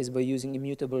that is by using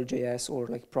immutable JS or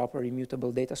like proper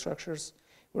immutable data structures,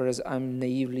 whereas I'm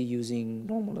naively using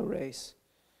normal arrays.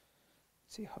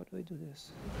 Let's see, how do I do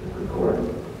this?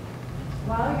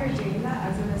 While you're doing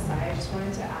that, as an aside, I just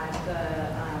wanted to add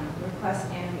the request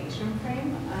animation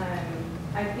frame.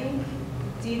 I think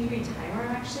D3 Timer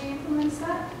actually implements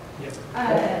that. Yep.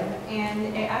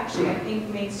 And it actually, I think,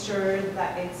 makes sure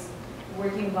that it's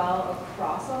working well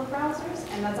across all browsers.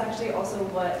 And that's actually also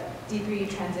what D3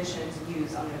 transitions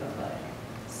use under the hood.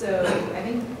 So I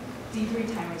think D3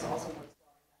 Timers also works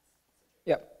well.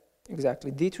 Yeah,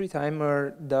 exactly. D3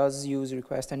 Timer does use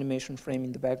request animation frame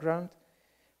in the background.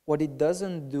 What it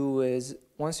doesn't do is,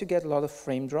 once you get a lot of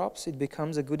frame drops, it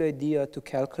becomes a good idea to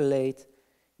calculate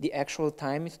the actual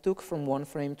time it took from one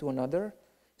frame to another,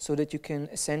 so that you can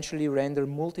essentially render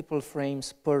multiple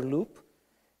frames per loop,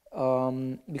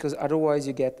 because otherwise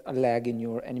you get a lag in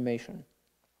your animation.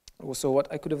 So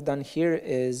what I could have done here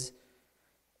is,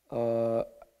 I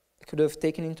could have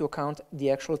taken into account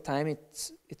the actual time it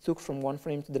took from one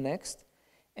frame to the next,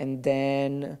 and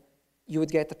then you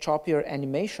would get a choppier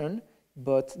animation,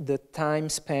 but the time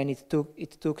span it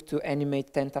took to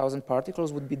animate 10,000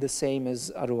 particles would be the same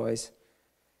as otherwise.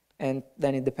 And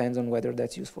then it depends on whether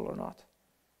that's useful or not.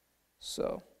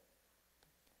 So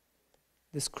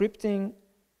the scripting,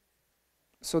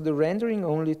 so the rendering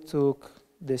only took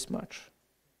this much.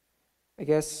 I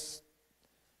guess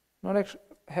I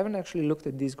haven't actually looked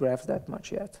at these graphs that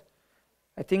much yet.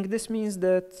 I think this means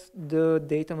that the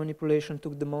data manipulation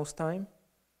took the most time.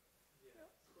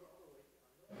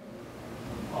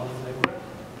 On the flavor graph?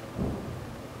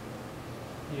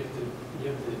 You have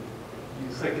to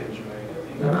use seconds, right?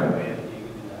 You can do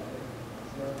that.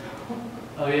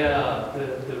 Oh yeah,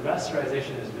 the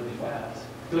rasterization is really fast.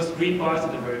 Those green bars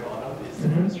at the very bottom is the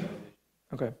rasterization.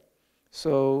 Okay,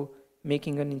 so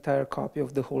making an entire copy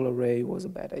of the whole array was a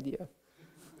bad idea.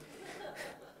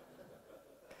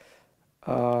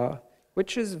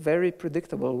 Which is very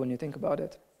predictable when you think about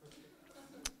it.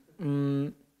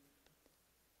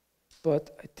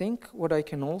 But I think what I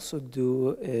can also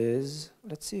do is,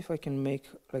 let's see if I can make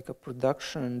like a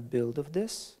production build of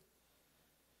this.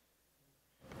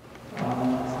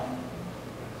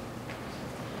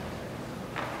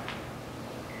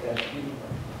 Let's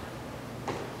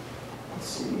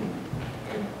see.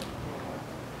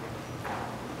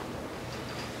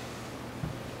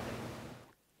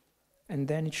 And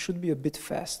then it should be a bit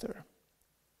faster.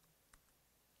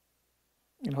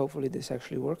 And hopefully this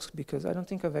actually works, because I don't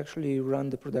think I've actually run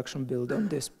the production build on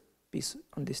this piece,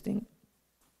 on this thing,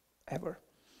 ever.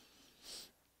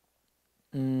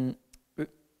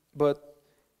 But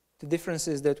the difference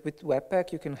is that with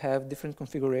Webpack, you can have different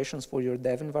configurations for your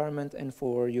dev environment and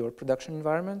for your production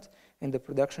environment. And the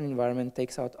production environment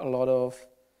takes out a lot of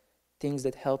things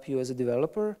that help you as a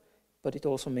developer, but it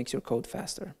also makes your code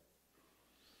faster.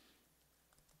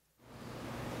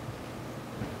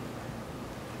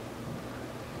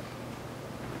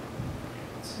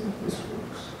 see if this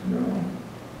works. No.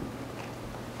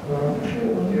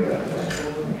 Yeah,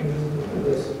 I can do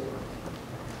this.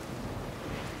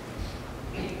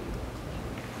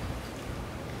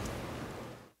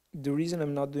 The reason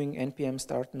I'm not doing npm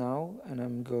start now and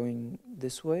I'm going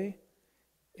this way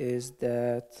is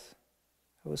that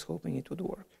I was hoping it would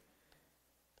work.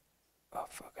 Oh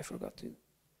fuck, I forgot to.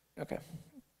 Okay,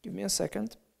 give me a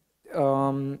second.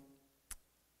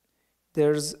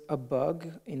 There's a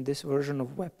bug in this version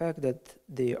of Webpack that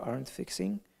they aren't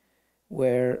fixing,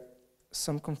 where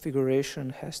some configuration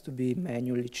has to be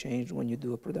manually changed when you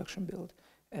do a production build,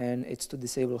 and it's to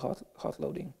disable hot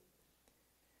loading.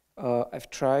 I've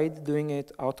tried doing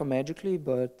it auto-magically,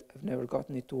 but I've never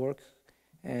gotten it to work.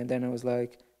 And then I was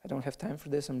like, I don't have time for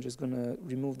this. I'm just going to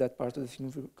remove that part of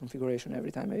the configuration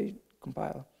every time I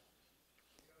compile.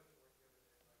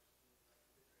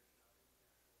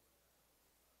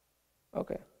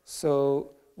 Okay,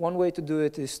 so one way to do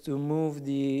it is to move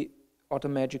the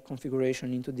automagic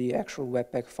configuration into the actual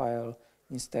Webpack file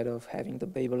instead of having the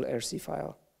Babel RC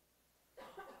file.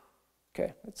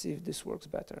 Okay, let's see if this works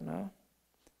better now.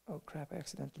 Oh crap, I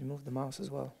accidentally moved the mouse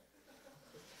as well.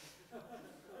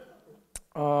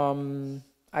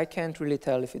 I can't really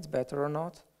tell if it's better or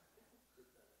not.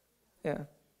 Yeah.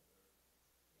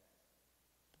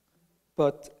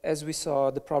 But as we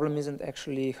saw, the problem isn't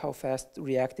actually how fast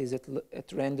React is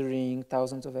at rendering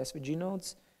thousands of SVG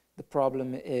nodes. The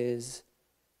problem is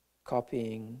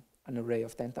copying an array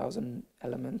of 10,000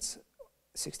 elements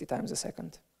 60 times a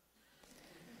second.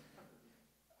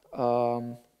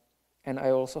 And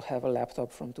I also have a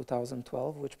laptop from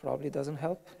 2012, which probably doesn't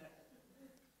help.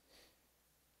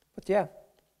 But yeah.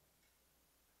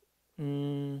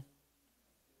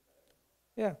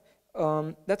 Yeah.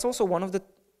 That's also one of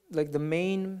the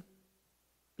main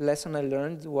lesson I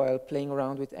learned while playing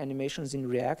around with animations in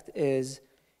React is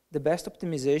the best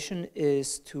optimization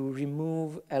is to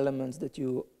remove elements that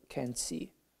you can't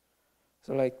see.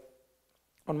 So like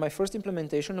on my first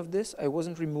implementation of this, I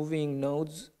wasn't removing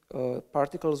nodes,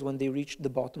 particles when they reached the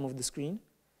bottom of the screen,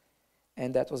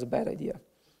 and that was a bad idea.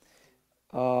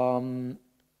 And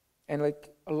like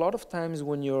a lot of times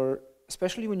when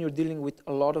especially when you're dealing with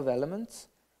a lot of elements,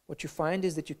 what you find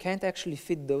is that you can't actually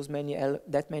fit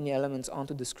that many elements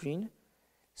onto the screen,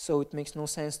 so it makes no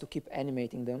sense to keep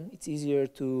animating them. It's easier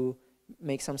to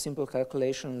make some simple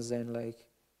calculations and like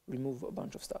remove a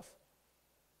bunch of stuff.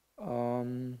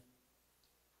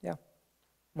 Yeah.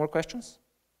 More questions?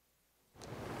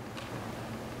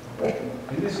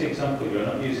 In this example, you're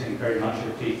not using very much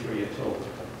of D3 at all.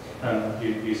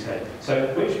 You said.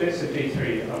 So which bits of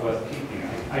D3 are worth keeping?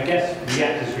 I guess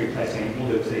React is replacing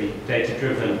all of the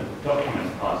data-driven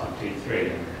document part of D3,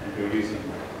 and you're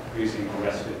using the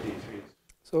rest of D3.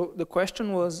 So the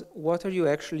question was, what are you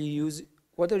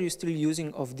still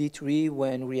using of D3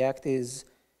 when React is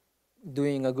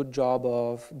doing a good job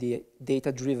of the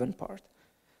data-driven part?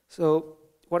 So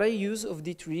what I use of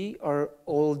D3 are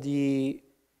all the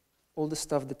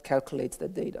stuff that calculates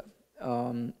that data.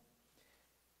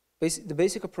 The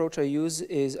basic approach I use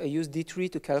is I use D3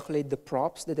 to calculate the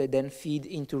props that I then feed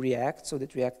into React so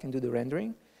that React can do the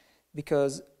rendering,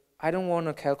 because I don't want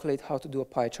to calculate how to do a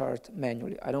pie chart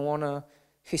manually. I don't want to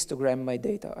histogram my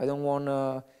data. I don't want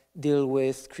to deal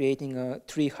with creating a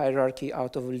tree hierarchy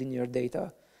out of linear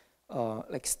data,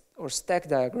 or stack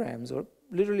diagrams, or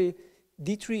literally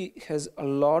D3 has a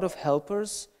lot of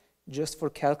helpers just for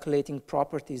calculating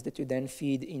properties that you then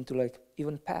feed into like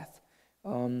even path.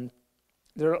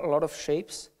 There are a lot of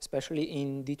shapes, especially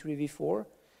in D3 v4,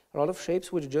 a lot of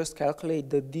shapes which just calculate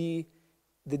the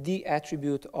D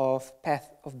attribute of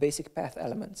basic path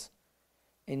elements.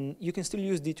 And you can still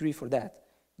use D3 for that.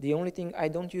 The only thing I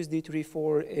don't use D3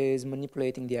 for is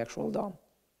manipulating the actual DOM,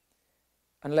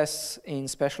 unless in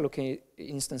special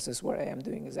instances where I am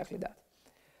doing exactly that.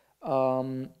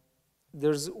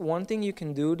 There's one thing you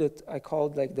can do that I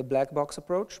called like the black box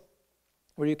approach,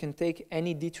 where you can take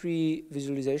any D3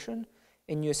 visualization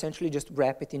and you essentially just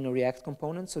wrap it in a React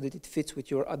component so that it fits with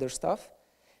your other stuff.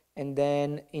 And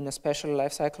then in a special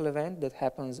lifecycle event that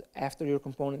happens after your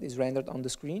component is rendered on the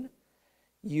screen,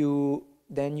 you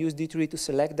then use D3 to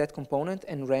select that component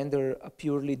and render a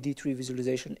purely D3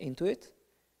 visualization into it.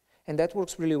 And that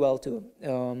works really well too.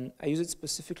 I use it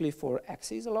specifically for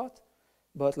axes a lot,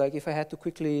 but like if I had to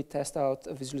quickly test out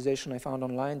a visualization I found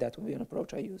online, that would be an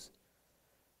approach I use.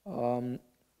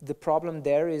 The problem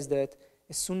there is that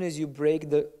as soon as you reach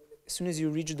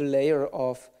the layer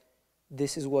of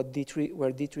this is what D3,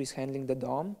 where D3 is handling the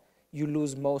DOM, you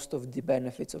lose most of the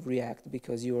benefits of React,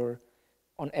 because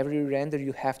on every render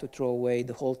you have to throw away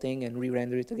the whole thing and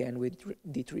re-render it again with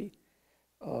D3.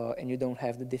 and you don't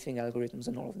have the diffing algorithms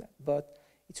and all of that. But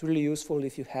it's really useful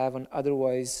if you have an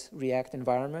otherwise React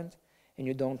environment and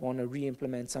you don't want to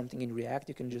re-implement something in React.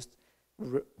 You can just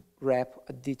wrap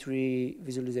a D3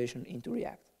 visualization into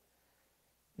React.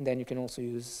 And then you can also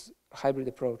use a hybrid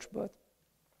approach, but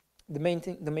the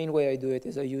main way I do it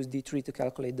is I use D3 to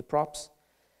calculate the props,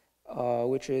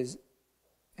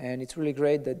 and it's really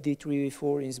great that D3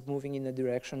 v4 is moving in a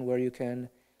direction where you can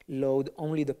load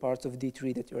only the parts of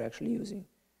D3 that you're actually using.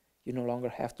 You no longer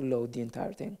have to load the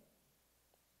entire thing.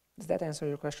 Does that answer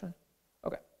your question?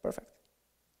 Okay, perfect.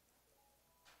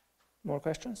 More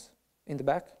questions? In the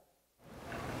back?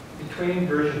 Between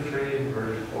version 3 and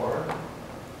version 4,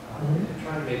 I'm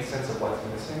trying to make sense of what's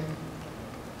missing.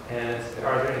 And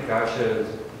are there any gotchas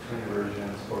between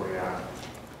versions for React?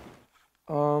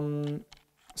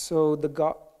 So the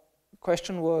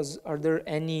question was, are there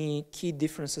any key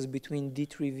differences between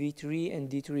D3 v3 and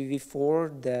D3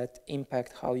 v4 that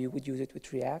impact how you would use it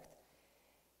with React?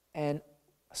 And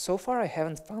so far I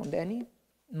haven't found any.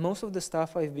 Most of the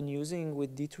stuff I've been using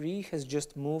with D3 has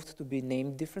just moved to be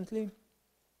named differently.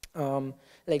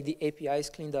 Like the API is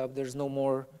cleaned up, there's no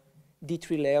more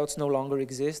D3 layouts no longer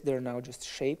exist, they're now just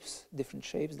shapes, different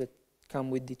shapes that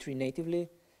come with D3 natively.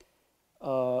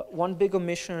 One big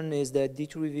omission is that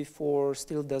D3 v4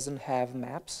 still doesn't have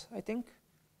maps, I think,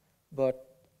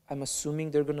 but I'm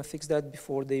assuming they're gonna fix that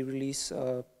before they release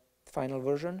a final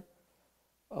version.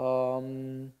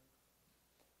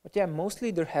 But yeah,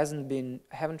 mostly there hasn't been,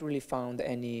 I haven't really found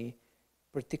any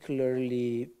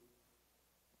particularly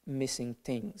missing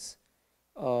things.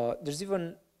 There's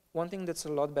even one thing that's a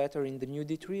lot better in the new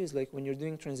D3 is like when you're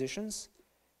doing transitions,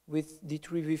 with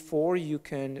D3 v4 you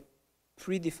can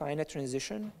predefine a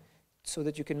transition so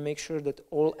that you can make sure that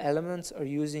all elements are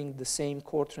using the same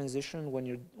core transition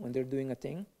when they're doing a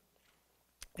thing.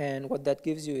 And what that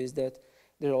gives you is that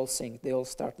they're all synced. They all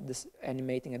start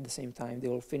animating at the same time. They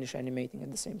all finish animating at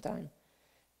the same time.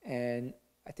 And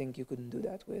I think you couldn't do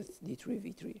that with D3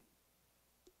 v3.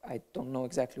 I don't know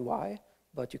exactly why,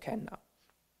 but you can now.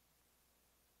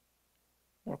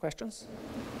 More questions?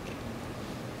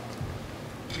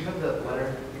 Do you have the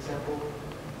letter example?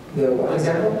 The what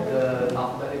example? The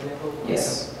alphabet example?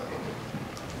 Yes. Okay.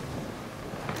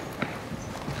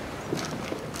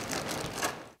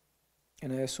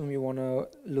 And I assume you want to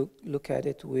look at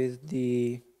it with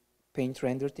the paint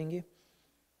render thingy?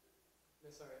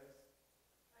 Yes, sorry.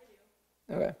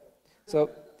 I do. Okay. So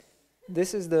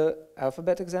this is the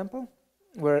alphabet example,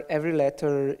 where every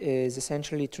letter is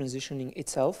essentially transitioning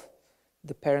itself.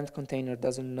 The parent container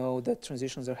doesn't know that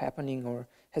transitions are happening or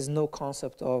has no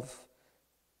concept of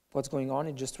what's going on.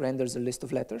 It just renders a list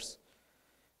of letters.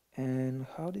 And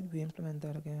how did we implement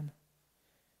that again?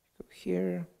 Go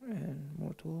here and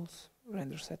more tools,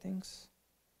 render settings.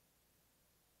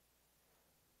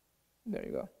 There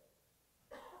you go.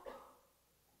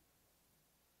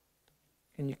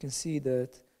 And you can see that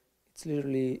it's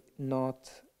literally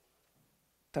not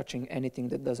touching anything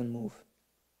that doesn't move.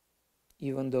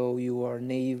 Even though you are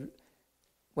naive,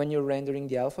 when you're rendering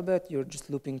the alphabet, you're just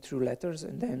looping through letters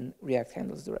and then React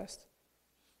handles the rest.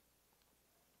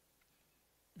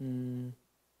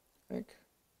 Like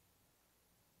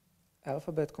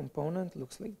alphabet component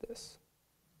looks like this.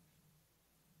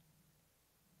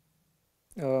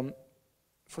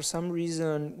 For some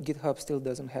reason, GitHub still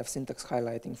doesn't have syntax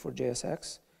highlighting for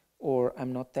JSX, or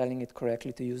I'm not telling it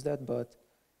correctly to use that, but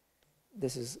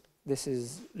this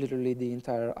is literally the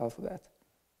entire alphabet.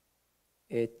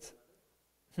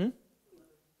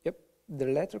 Yep, the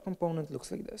letter component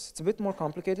looks like this. It's a bit more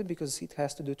complicated because it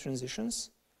has to do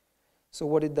transitions. So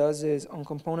what it does is on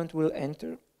component will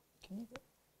enter. You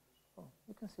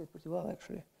can see it pretty well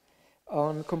actually.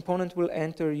 On component will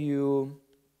enter, you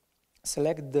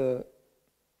select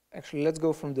actually let's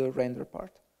go from the render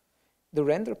part. The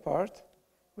render part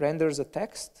renders a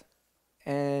text,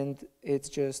 and it's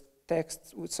just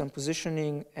text with some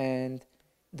positioning and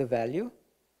the value.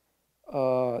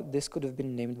 This could have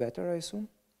been named better, I assume.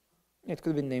 It could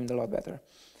have been named a lot better.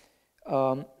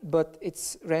 But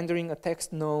it's rendering a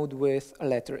text node with a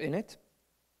letter in it.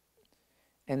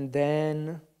 And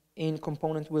then in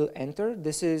component will enter,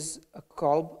 this is a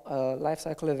call, a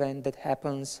lifecycle event that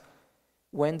happens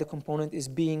when the component is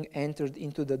being entered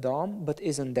into the DOM but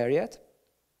isn't there yet.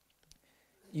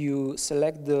 You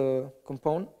select the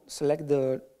component, select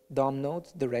the DOM node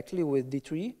directly with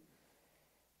D3,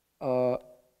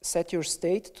 set your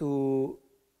state to,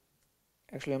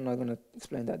 actually I'm not going to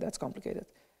explain that, that's complicated.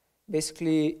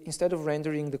 Basically, instead of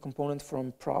rendering the component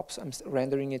from props, I'm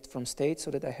rendering it from state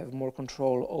so that I have more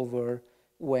control over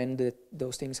when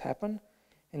those things happen.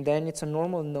 And then it's a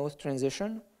normal node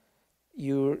transition.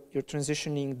 you're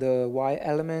transitioning the Y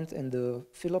element and the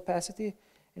fill opacity,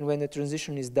 and when the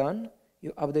transition is done,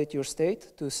 you update your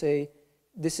state to say,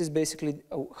 this is basically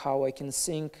how I can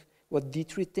sync what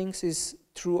D3 thinks is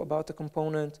true about the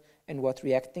component and what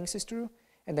React thinks is true,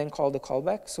 and then call the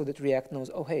callback so that React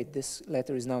knows, oh, hey, this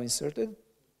letter is now inserted.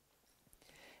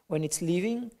 When it's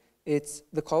leaving,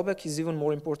 the callback is even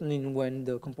more important than when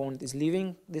the component is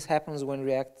leaving. This happens when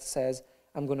React says,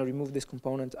 I'm going to remove this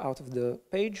component out of the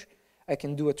page. I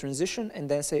can do a transition and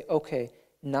then say, okay,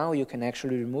 now you can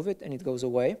actually remove it, and it goes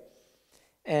away.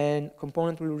 And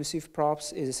component will receive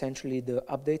props is essentially the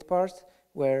update part,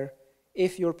 where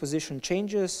if your position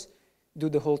changes, do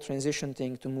the whole transition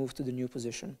thing to move to the new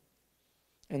position.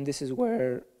 And this is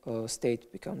where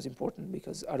state becomes important,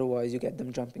 because otherwise you get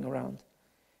them jumping around.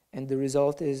 And the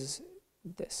result is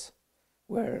this,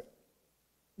 where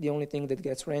the only thing that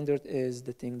gets rendered is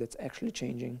the thing that's actually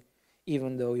changing,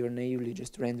 even though you're naively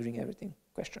just rendering everything.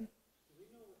 Question? Do we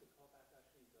know what the callback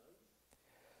actually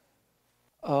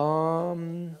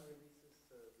does?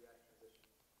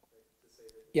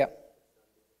 Yeah.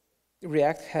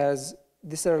 React has,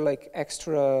 these are like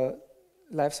extra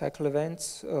lifecycle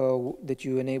events that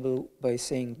you enable by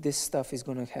saying this stuff is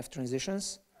going to have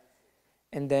transitions.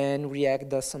 And then React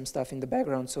does some stuff in the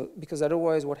background. So, because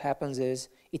otherwise what happens is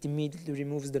it immediately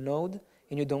removes the node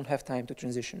and you don't have time to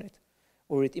transition it.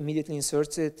 Or it immediately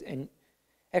inserts it, and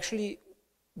actually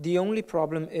the only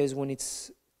problem is when it's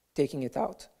taking it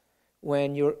out.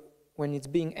 When it's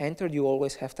being entered, you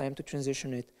always have time to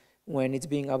transition it. When it's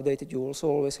being updated, you also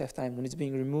always have time. When it's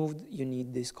being removed, you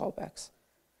need these callbacks.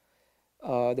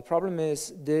 The problem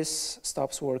is this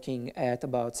stops working at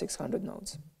about 600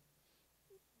 nodes.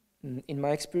 In my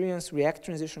experience, React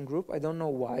transition group, I don't know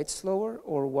why it's slower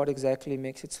or what exactly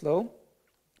makes it slow,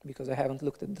 because I haven't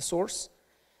looked at the source,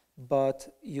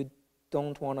 but you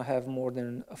don't want to have more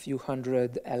than a few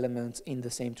hundred elements in the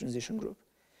same transition group.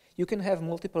 You can have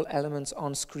multiple elements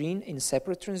on screen in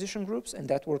separate transition groups, and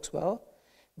that works well,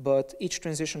 but each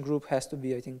transition group has to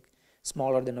be, I think,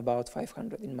 smaller than about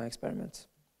 500 in my experiments.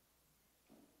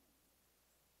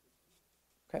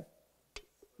 Okay,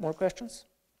 more questions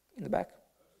in the back?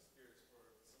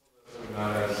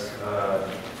 Not as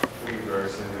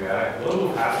reverse in React. What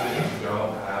will happen if you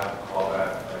don't have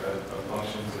callback, like a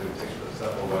function to take the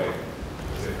stuff away?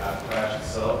 Does it not crash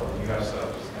itself, or you have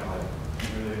stuff just kind of like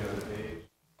really into the page?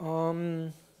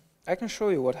 I can show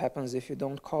you what happens if you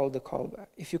don't call the callback.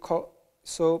 If you call,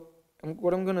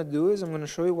 what I'm going to do is I'm going to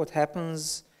show you what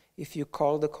happens if you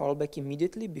call the callback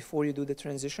immediately before you do the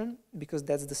transition, because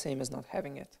that's the same as not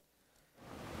having it.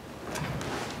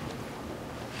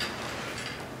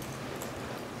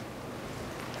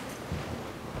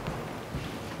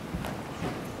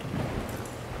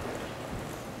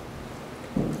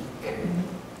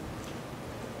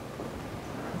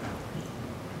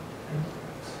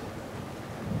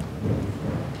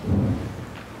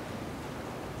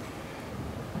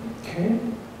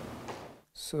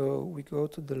 So we go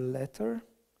to the letter,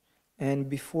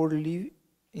 and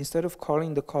instead of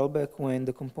calling the callback when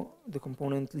the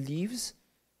component leaves,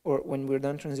 or when we're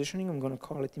done transitioning, I'm going to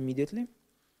call it immediately.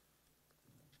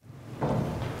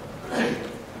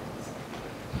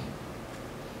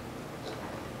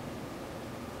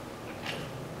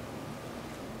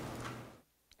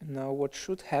 And now what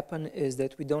should happen is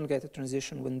that we don't get a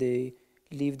transition when they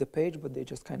leave the page, but they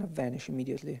just kind of vanish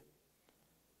immediately,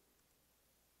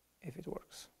 if it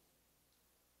works.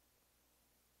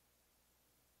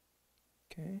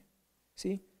 Okay,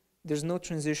 see, there's no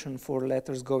transition for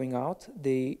letters going out.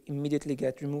 They immediately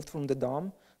get removed from the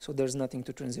DOM, so there's nothing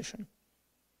to transition.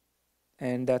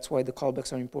 And that's why the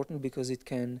callbacks are important, because it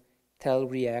can tell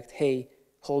React, hey,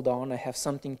 hold on, I have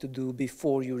something to do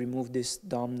before you remove this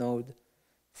DOM node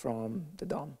from the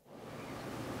DOM.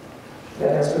 Did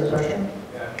that answer the question?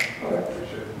 Yeah, okay. for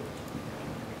sure.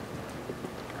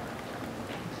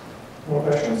 More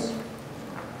questions?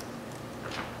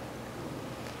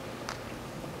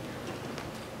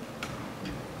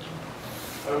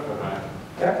 Okay.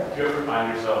 Yeah. Do you ever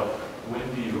find yourself, when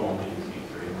do you only use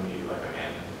D3? When do you like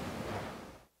abandon?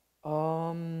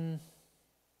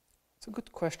 It's a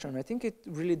good question. I think it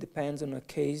really depends on a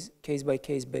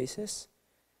case-by-case basis.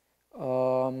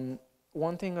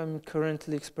 One thing I'm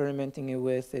currently experimenting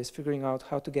with is figuring out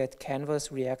how to get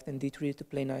Canvas, React, and D3 to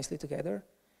play nicely together.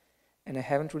 And I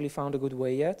haven't really found a good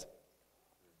way yet.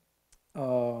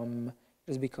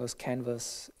 Just because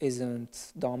Canvas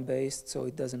isn't DOM-based, so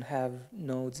it doesn't have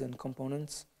nodes and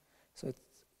components. So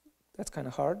that's kind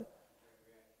of hard.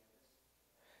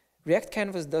 React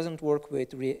Canvas doesn't work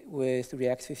with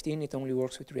React 15, it only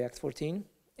works with React 14.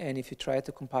 and if you try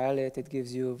to compile it, it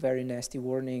gives you very nasty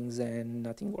warnings and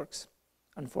nothing works,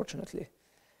 unfortunately.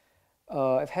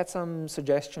 I've had some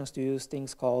suggestions to use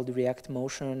things called React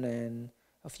Motion and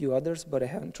a few others, but I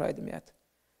haven't tried them yet.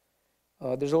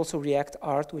 There's also React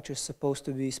Art, which is supposed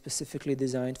to be specifically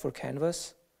designed for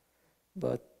Canvas,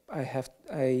 but I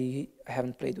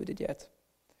haven't played with it yet.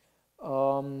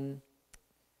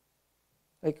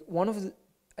 Like one of the,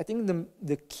 I think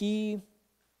the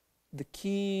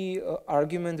key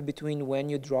argument between when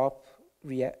you drop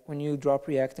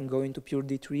React and go into pure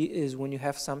D3 is when you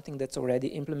have something that's already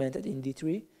implemented in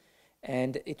D3,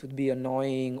 and it would be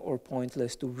annoying or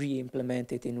pointless to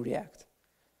re-implement it in React.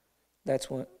 That's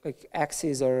when, like,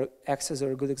 axes are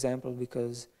a good example,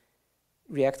 because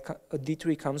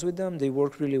D3 comes with them, they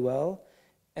work really well,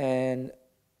 and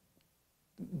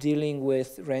dealing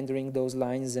with rendering those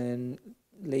lines and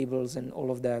labels and all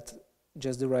of that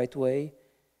just the right way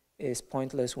is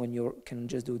pointless when you can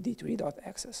just do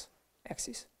d3.axis.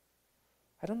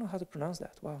 I don't know how to pronounce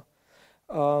that. Wow.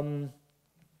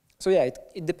 So yeah,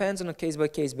 it depends on a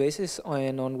case-by-case basis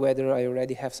and on whether I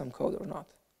already have some code or not.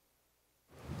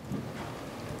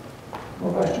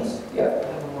 More questions? Yeah. I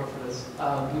have one more for this.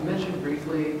 You mentioned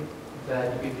briefly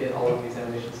that you could get all of these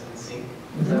animations in sync.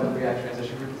 Is that what React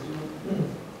Transition Group is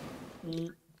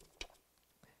doing?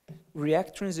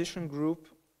 React Transition Group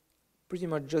pretty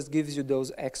much just gives you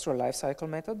those extra lifecycle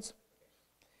methods.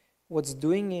 What's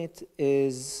doing it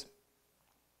is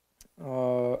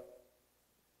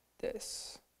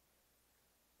this.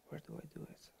 Where do I do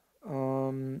it?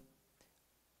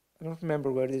 I don't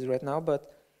remember where it is right now,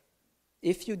 but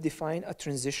if you define a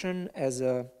transition as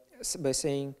by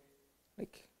saying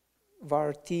like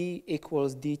var t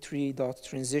equals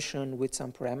d3.transition with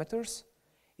some parameters,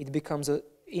 it becomes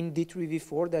in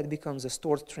d3v4 that becomes a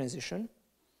stored transition.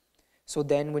 So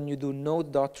then when you do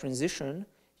node.transition,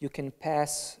 you can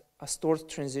pass a stored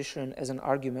transition as an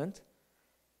argument,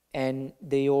 and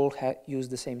they all use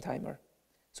the same timer.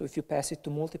 So if you pass it to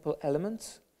multiple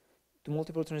elements, to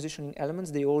multiple transitioning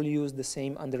elements, they all use the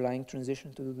same underlying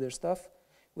transition to do their stuff,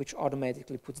 which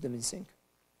automatically puts them in sync.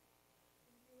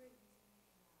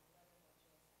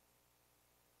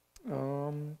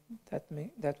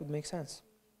 That would make sense.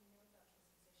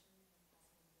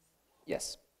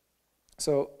 Yes.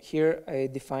 So here I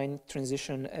define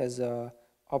transition as an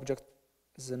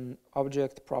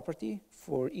object property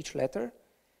for each letter,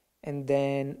 and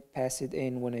then pass it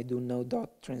in when I do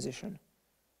node.transition.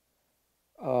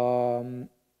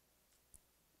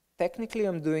 Technically,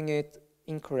 I'm doing it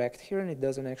incorrect here, and it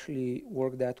doesn't actually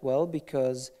work that well,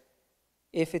 because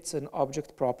if it's an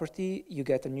object property, you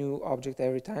get a new object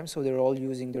every time, so they're all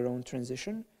using their own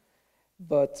transition.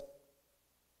 But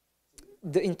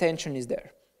the intention is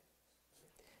there.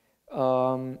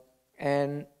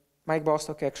 And Mike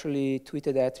Bostock actually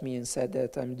tweeted at me and said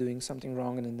that I'm doing something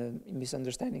wrong and then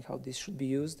misunderstanding how this should be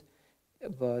used.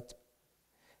 But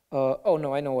oh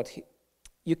no, I know what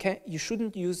you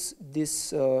shouldn't use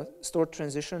this stored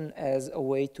transition as a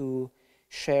way to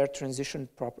share transition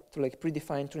to like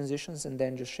predefine transitions and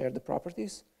then just share the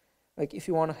properties. Like if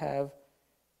you want to have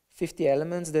 50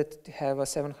 elements that have a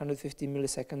 750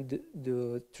 millisecond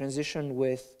transition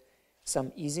with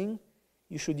some easing,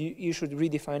 you should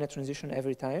redefine a transition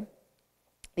every time.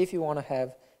 If you want to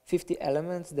have 50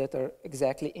 elements that are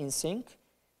exactly in sync,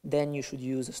 then you should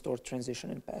use a stored transition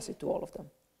and pass it to all of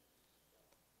them.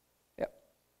 Yeah.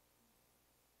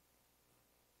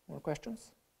 More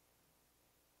questions?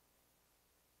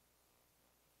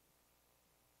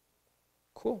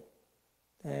 Cool.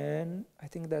 And I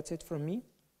think that's it from me.